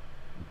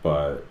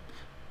 but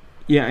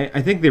yeah,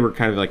 I think they were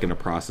kind of like in a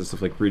process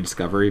of like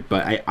rediscovery,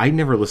 but I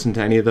never listened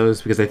to any of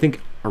those because I think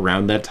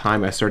around that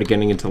time I started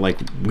getting into like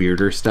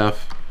weirder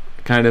stuff,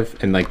 kind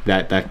of, and like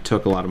that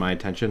took a lot of my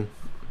attention.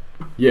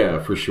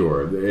 Yeah, for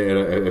sure.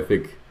 And I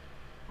think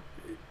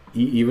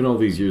even all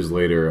these years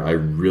later, I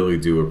really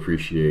do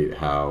appreciate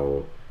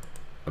how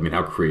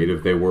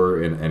creative they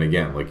were, and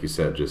again, like you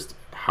said, just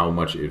how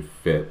much it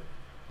fit.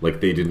 Like,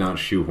 they did not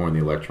shoehorn the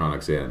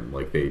electronics in.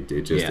 Like,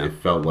 it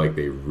felt like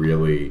they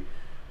really,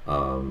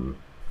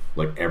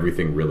 like,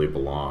 everything really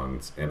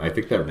belonged. And I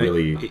think that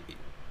really...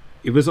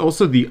 It was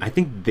also I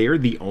think they're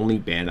the only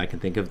band I can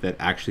think of that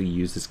actually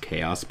uses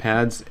Chaos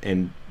pads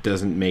and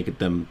doesn't make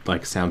them,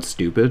 like, sound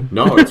stupid.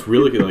 No, it's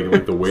really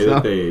like the way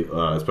that they,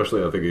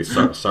 especially I think it's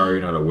Sorry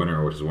You're Not a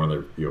Winner, which is one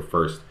of their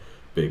first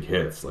big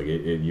hits. Like,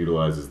 it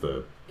utilizes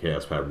the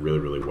Chaos pad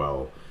really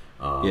well.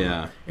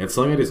 And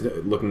something I just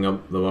looking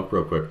them up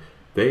real quick.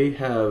 They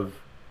have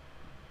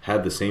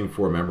had the same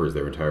four members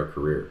their entire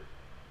career,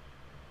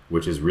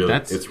 which is really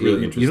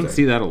really interesting. You don't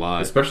see that a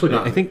lot, especially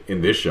not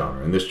in this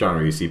genre. In this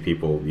genre, you see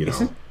people, you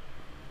know.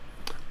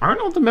 Aren't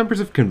all the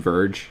members of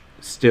Converge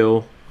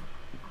still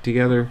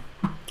together?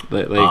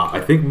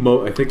 I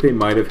think they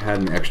might have had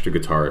an extra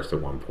guitarist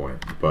at one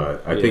point,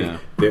 but I think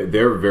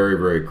they're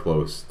very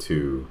close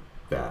to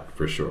that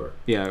for sure.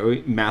 Yeah,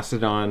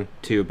 Mastodon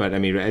too, but I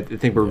mean, I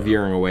think we're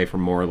veering away from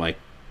more like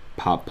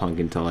pop punk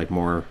into like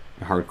more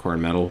hardcore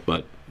and metal,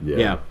 but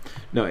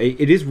no,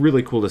 it is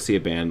really cool to see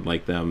a band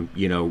like them,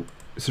 you know,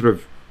 sort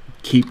of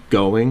keep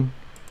going.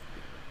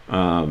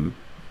 No,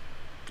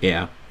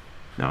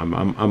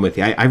 I'm with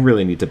you. I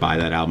really need to buy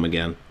that album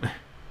again.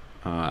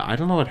 I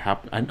don't know what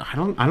happened. I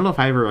don't know if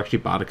I ever actually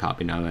bought a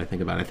copy. Now that I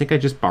think about it, I think I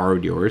just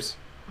borrowed yours,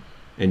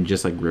 and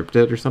just like ripped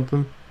it or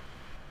something.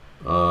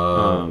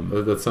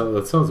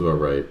 That sounds about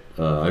right.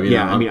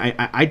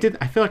 I did.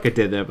 I feel like I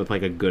did that with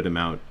like a good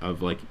amount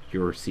of like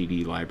your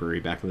CD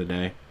library back in the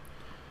day.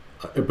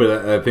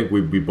 But I think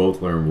we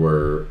both learned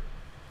where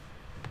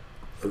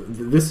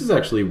this is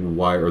actually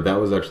why, or that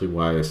was actually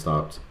why I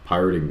stopped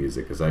pirating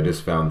music, because I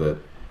just found that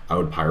I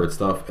would pirate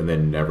stuff and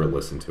then never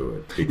listen to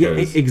it.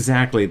 Because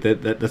exactly.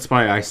 That's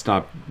why I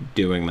stopped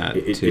doing that.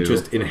 It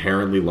just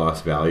inherently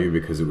lost value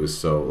because it was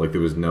so like there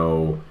was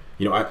no.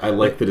 I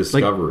like the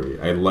discovery.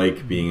 I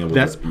like being able.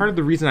 That's part of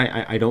the reason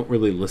I don't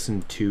really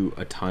listen to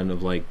a ton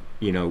of like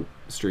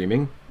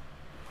streaming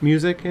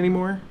music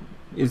anymore.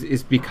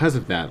 Is because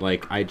of that.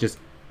 Like I just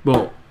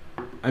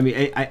I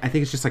think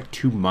it's just like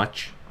too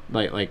much.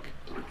 Like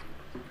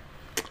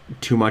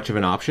too much of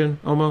an option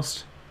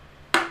almost.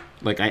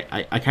 Like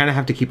I kind of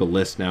have to keep a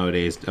list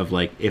nowadays of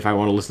like if I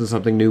want to listen to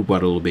something new, what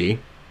it'll be,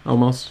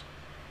 almost.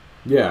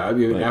 Yeah, I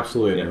mean,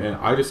 absolutely, and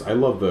I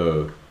love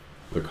the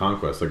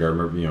Conquest. Like I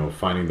remember,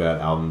 finding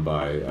that album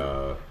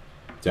by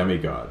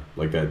Demigod,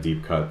 like that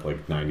deep cut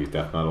like '90s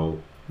death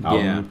metal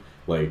album. Yeah.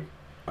 Like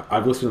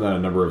I've listened to that a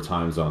number of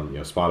times on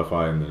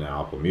Spotify and then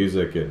Apple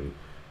Music, and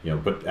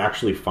but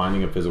actually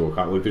finding a physical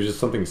copy, like there's just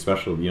something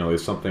special.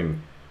 There's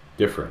something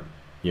different.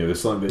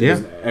 There's something. There's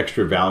an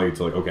extra value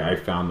to like. Okay, I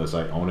found this.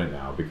 I own it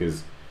now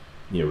because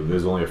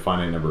there's only a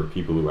finite number of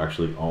people who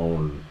actually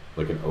own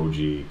like an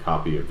OG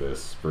copy of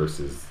this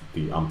versus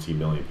the umpteen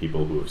million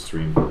people who have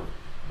streamed it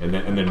and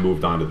then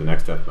moved on to the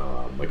next death metal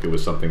album. Like it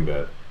was something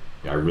that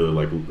I really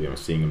like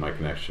seeing in my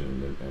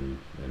connection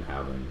and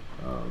having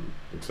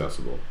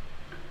accessible.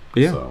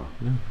 Yeah. So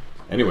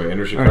anyway,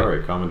 Enter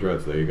Shikari, Common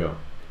Dreads. There you go.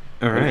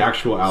 All right. An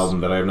actual album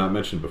that I have not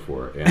mentioned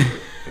before, and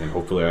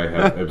hopefully I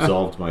have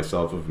absolved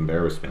myself of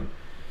embarrassment.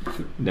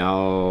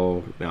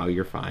 No,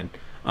 you're fine.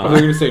 I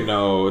was going to say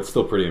no. It's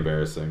still pretty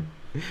embarrassing.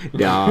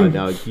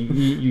 No,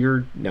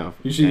 you're no.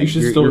 You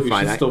should still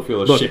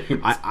feel ashamed.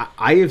 Look,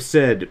 I have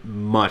said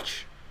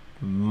much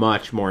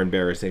more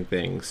embarrassing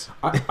things.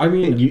 I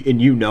mean,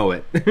 and you know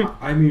it.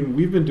 I mean,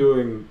 we've been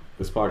doing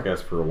this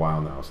podcast for a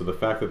while now, so the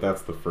fact that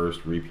that's the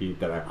first repeat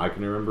that I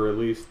can remember, at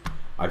least,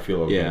 I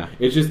feel okay. Yeah.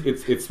 It's just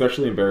it's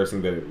especially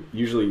embarrassing that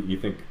usually you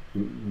think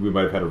we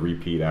might have had a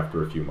repeat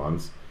after a few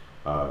months.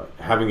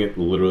 Having it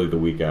literally the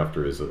week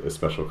after is a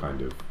special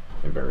kind of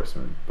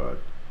embarrassment, but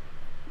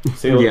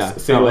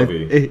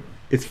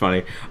it's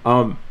funny.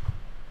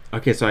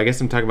 Okay, so I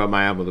guess I'm talking about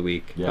my album of the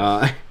week.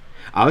 Yes.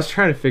 I was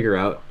trying to figure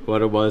out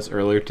what it was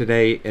earlier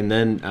today, and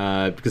then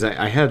because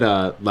I had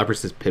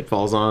Leprous'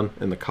 Pitfalls on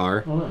in the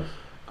car,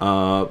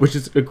 which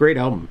is a great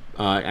album.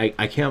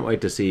 I can't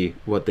wait to see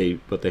what they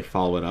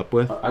follow it up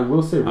with. I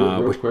will say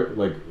real quick,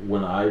 like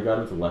when I got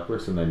into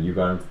Leprous and then you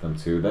got into them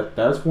too,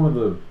 that's one of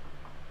the.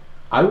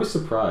 I was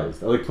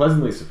surprised, like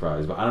pleasantly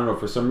surprised, but I don't know,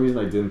 for some reason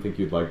I didn't think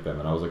you'd like them,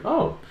 and I was like,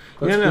 oh,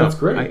 that's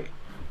great.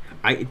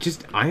 I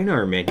just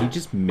Einar, man, he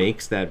just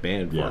makes that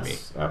band for me.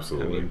 Yes,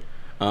 absolutely.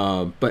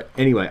 I mean, but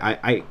anyway,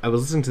 I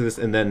was listening to this,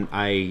 and then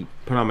I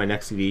put on my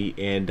next CD,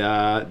 and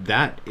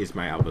that is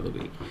my album of the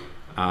week.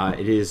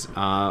 It is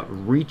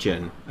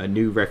Reachin', A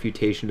New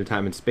Refutation to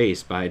Time and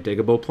Space by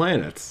Diggable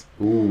Planets.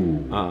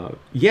 Ooh.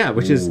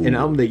 Which is an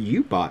album that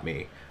you bought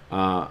me.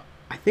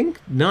 I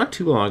think not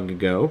too long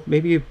ago,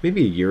 maybe a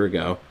year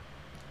ago.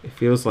 It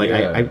feels like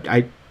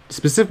I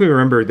specifically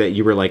remember that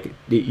you were like,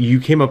 you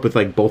came up with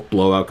like both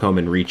Blowout Comb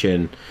and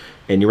Reachin',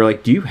 and you were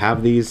like, do you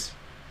have these?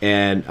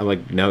 And I'm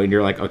like, no. And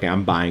you're like, okay,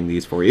 I'm buying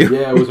these for you.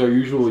 Yeah, it was our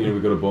usual, we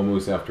go to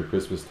Bomoose after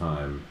Christmas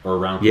time, or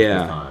around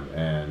Christmas time.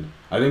 And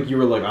I think you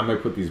were like, I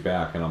might put these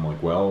back. And I'm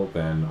like, well,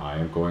 then I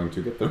am going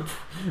to get them.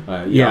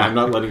 I'm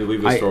not letting you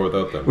leave the store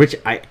without them. Which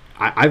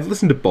I've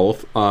listened to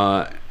both.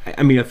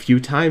 I mean, a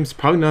few times,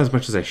 probably not as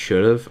much as I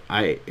should have.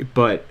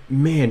 But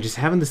man, just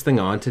having this thing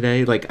on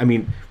today, like, I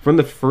mean, from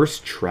the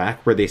first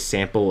track where they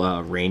sample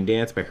 "Rain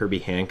Dance" by Herbie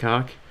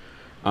Hancock,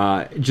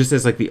 just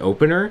as like the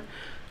opener,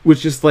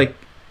 was just like,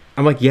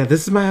 I'm like, yeah,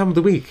 this is my album of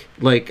the week.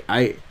 Like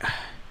I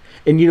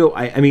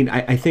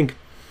think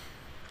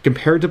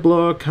compared to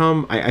Blowout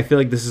Come, I feel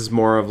like this is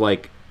more of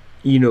like,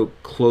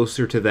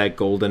 closer to that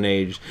golden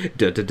age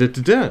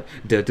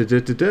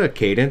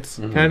cadence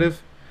kind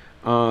of.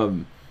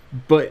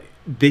 But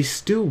they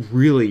still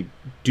really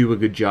do a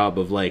good job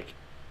of like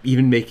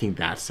even making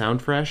that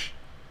sound fresh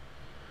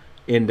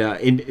and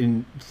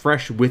in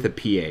fresh with a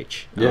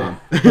PH. Yeah.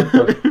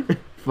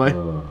 But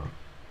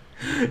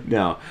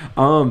no.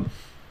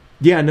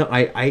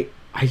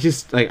 I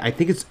just like, I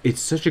think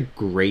it's such a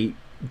great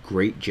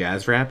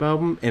jazz rap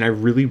album, and I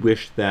really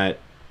wish that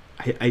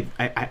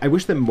I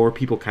wish that more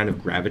people kind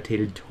of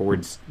gravitated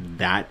towards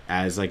that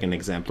as like an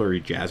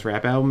exemplary jazz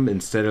rap album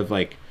instead of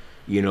like,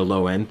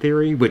 Low End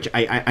Theory, which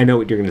I know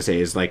what you're gonna say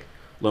is like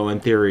Low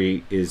End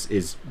Theory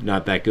is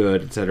not that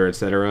good,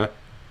 etc.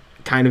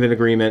 Kind of in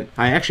agreement.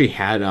 I actually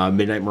had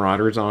Midnight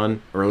Marauders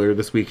on earlier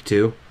this week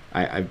too.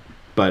 And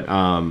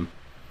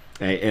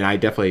I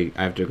definitely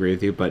have to agree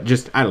with you, but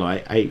just I don't know.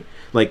 I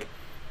like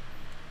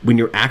when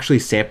you're actually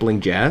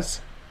sampling jazz,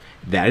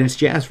 that is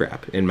jazz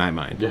rap in my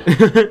mind. Yeah.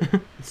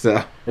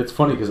 So it's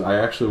funny because I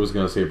actually was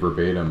going to say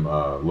verbatim,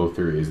 Low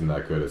Theory isn't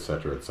that good,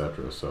 etc.,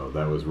 etc. So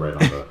that was right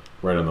on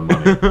the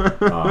money.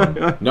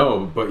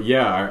 No, but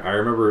yeah, I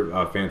remember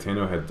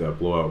Fantano had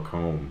Blowout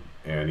Comb,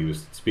 and he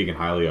was speaking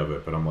highly of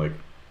it. But I'm like,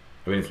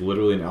 I mean, it's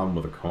literally an album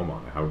with a comb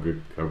on it. How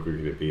good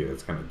could it be?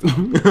 It's kind of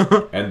dumb.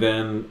 And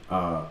then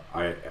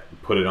I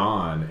put it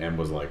on and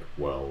was like,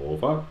 well,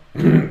 fuck.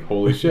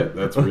 Holy shit,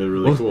 that's really,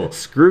 really cool.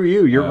 Screw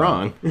you, you're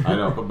wrong. I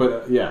know,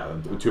 but yeah,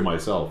 to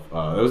myself.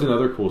 That was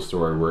another cool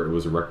story where it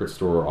was a record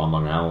store on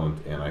Long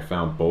Island, and I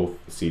found both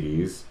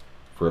CDs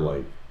for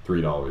like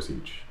 $3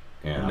 each.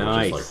 And I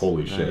was just like,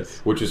 holy shit.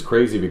 Which is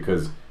crazy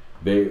because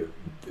they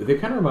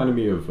kind of reminded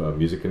me of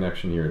Music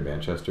Connection here in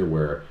Manchester,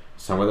 where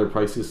some of their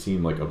prices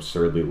seem like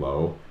absurdly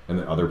low, and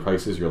then other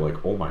prices you're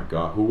like, oh my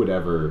god, who would pay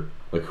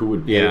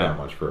that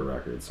much for a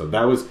record? So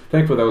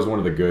thankfully that was one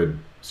of the good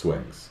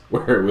swings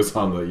where it was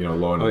on the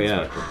low end of the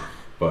spectrum.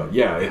 But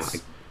yeah,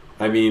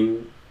 I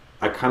mean,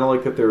 I kind of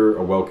like that they're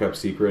a well kept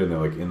secret and they're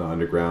like in the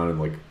underground and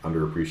like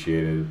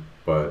underappreciated.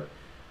 But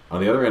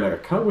on the other end, I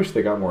kind of wish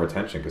they got more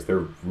attention because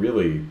they're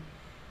really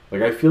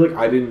like, I feel like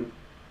I didn't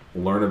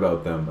learn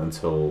about them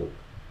until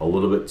a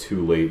little bit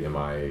too late in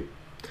my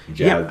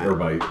jazz or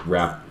my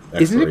rap.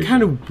 Isn't it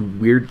kind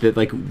of weird that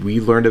like we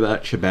learned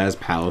about Shabazz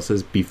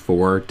Palaces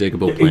before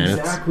Diggable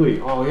Planets?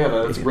 Exactly. Oh yeah,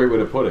 that's a great way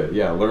to put it.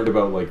 Yeah, I learned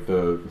about like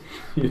the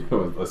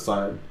a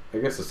side. I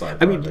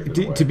mean,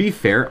 to be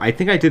fair, I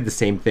think I did the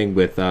same thing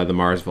with the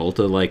Mars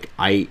Volta. Like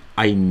I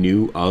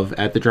knew of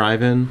At the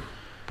Drive-In,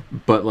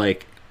 but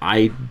like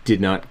I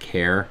did not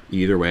care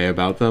either way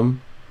about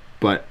them.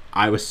 But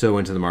I was so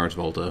into the Mars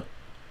Volta,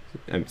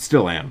 I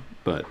still am.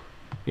 But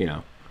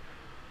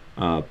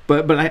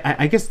but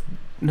I guess.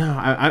 No,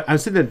 I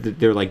would say that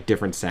they're like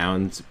different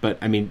sounds, but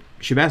I mean,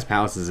 Shabazz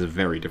Palace is a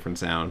very different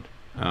sound.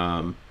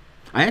 I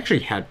actually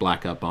had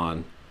Black Up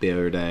on the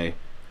other day,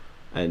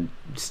 and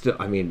still,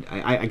 I mean,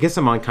 I guess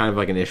I'm on kind of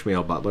like an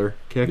Ishmael Butler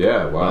kick.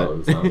 Yeah, wow,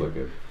 it sounds like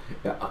it.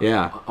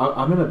 Yeah,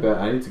 I'm in a bit.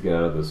 I need to get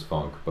out of this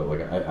funk, but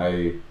like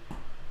I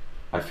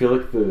feel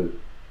like the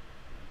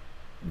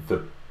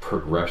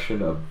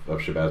progression of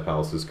Shabazz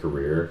Palace's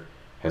career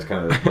has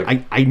kind of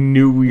like, I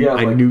knew you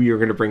were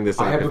going to bring this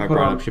up if I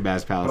brought up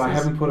Shabazz Palaces. But I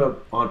haven't put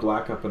up on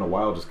Black Up in a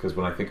while, just because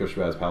when I think of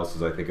Shabazz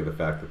Palaces, I think of the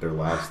fact that their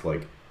last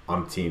like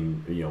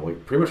umpteen,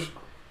 like pretty much,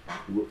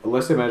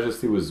 Less Than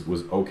Majesty was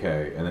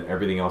okay, and then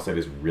everything else I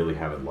just really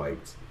haven't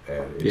liked,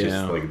 and it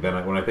just like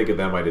then when I think of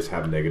them, I just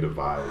have negative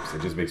vibes.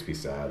 It just makes me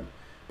sad.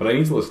 But I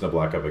need to listen to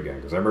Black Up again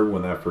because I remember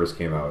when that first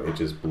came out, it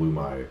just blew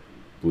my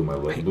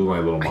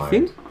little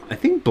mind. I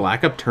think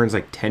Black Up turns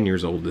like 10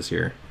 years old this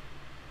year.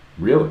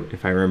 Really?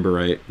 If I remember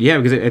right. Yeah,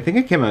 because I think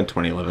it came out in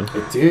 2011.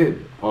 It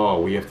did. Oh,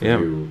 we have to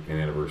do an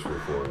anniversary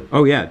for it.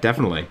 Oh, yeah,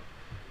 definitely.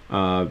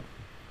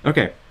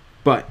 Okay,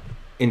 but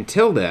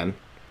until then,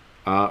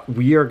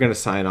 we are going to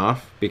sign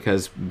off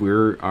because we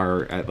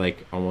are at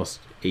like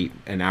almost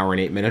an hour and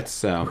 8 minutes.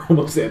 So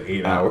almost at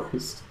 8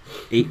 hours.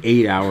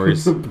 8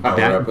 hours.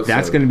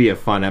 That's going to be a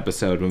fun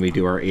episode when we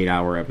do our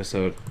 8-hour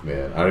episode.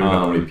 Man, I don't even know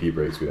how many pee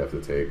breaks we'd have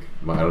to take.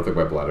 I don't think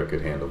my bladder could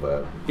handle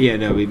that. Yeah,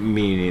 no,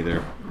 me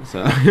neither.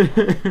 So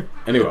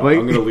anyway,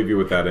 I'm going to leave you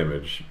with that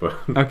image. But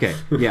okay,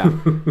 yeah.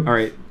 All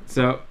right.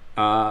 So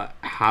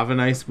have a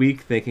nice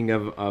week thinking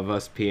of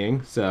us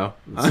peeing. So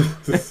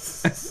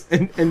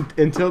and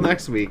until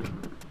next week.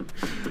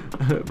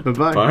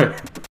 Bye-bye. Bye.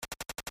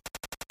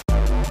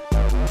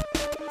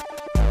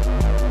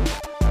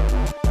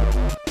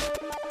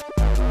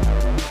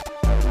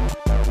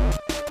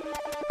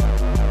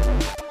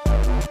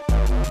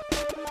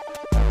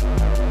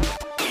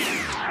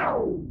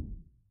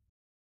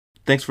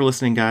 Thanks for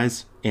listening,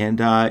 guys.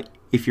 And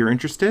if you're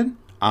interested,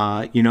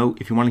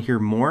 if you want to hear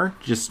more,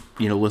 just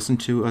listen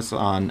to us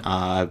on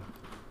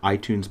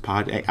iTunes,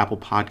 Apple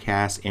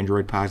Podcasts,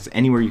 Android Podcasts,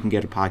 anywhere you can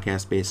get a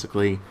podcast.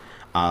 Basically,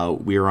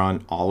 we're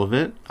on all of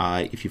it.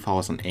 If you follow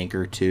us on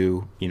Anchor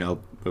too,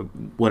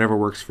 whatever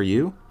works for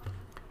you.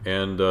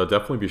 And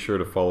definitely be sure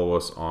to follow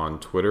us on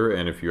Twitter.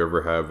 And if you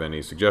ever have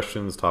any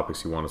suggestions,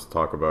 topics you want us to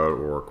talk about,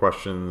 or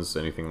questions,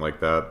 anything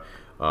like that,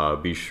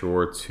 be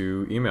sure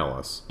to email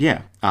us.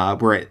 Yeah,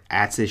 we're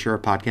at Seishura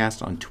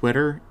Podcast on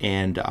Twitter,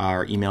 and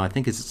our email, I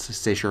think, is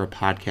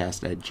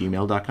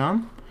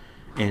seishurapodcast@gmail.com.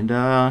 And,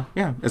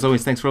 as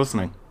always, thanks for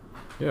listening.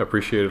 Yeah,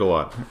 appreciate it a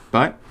lot.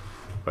 Bye.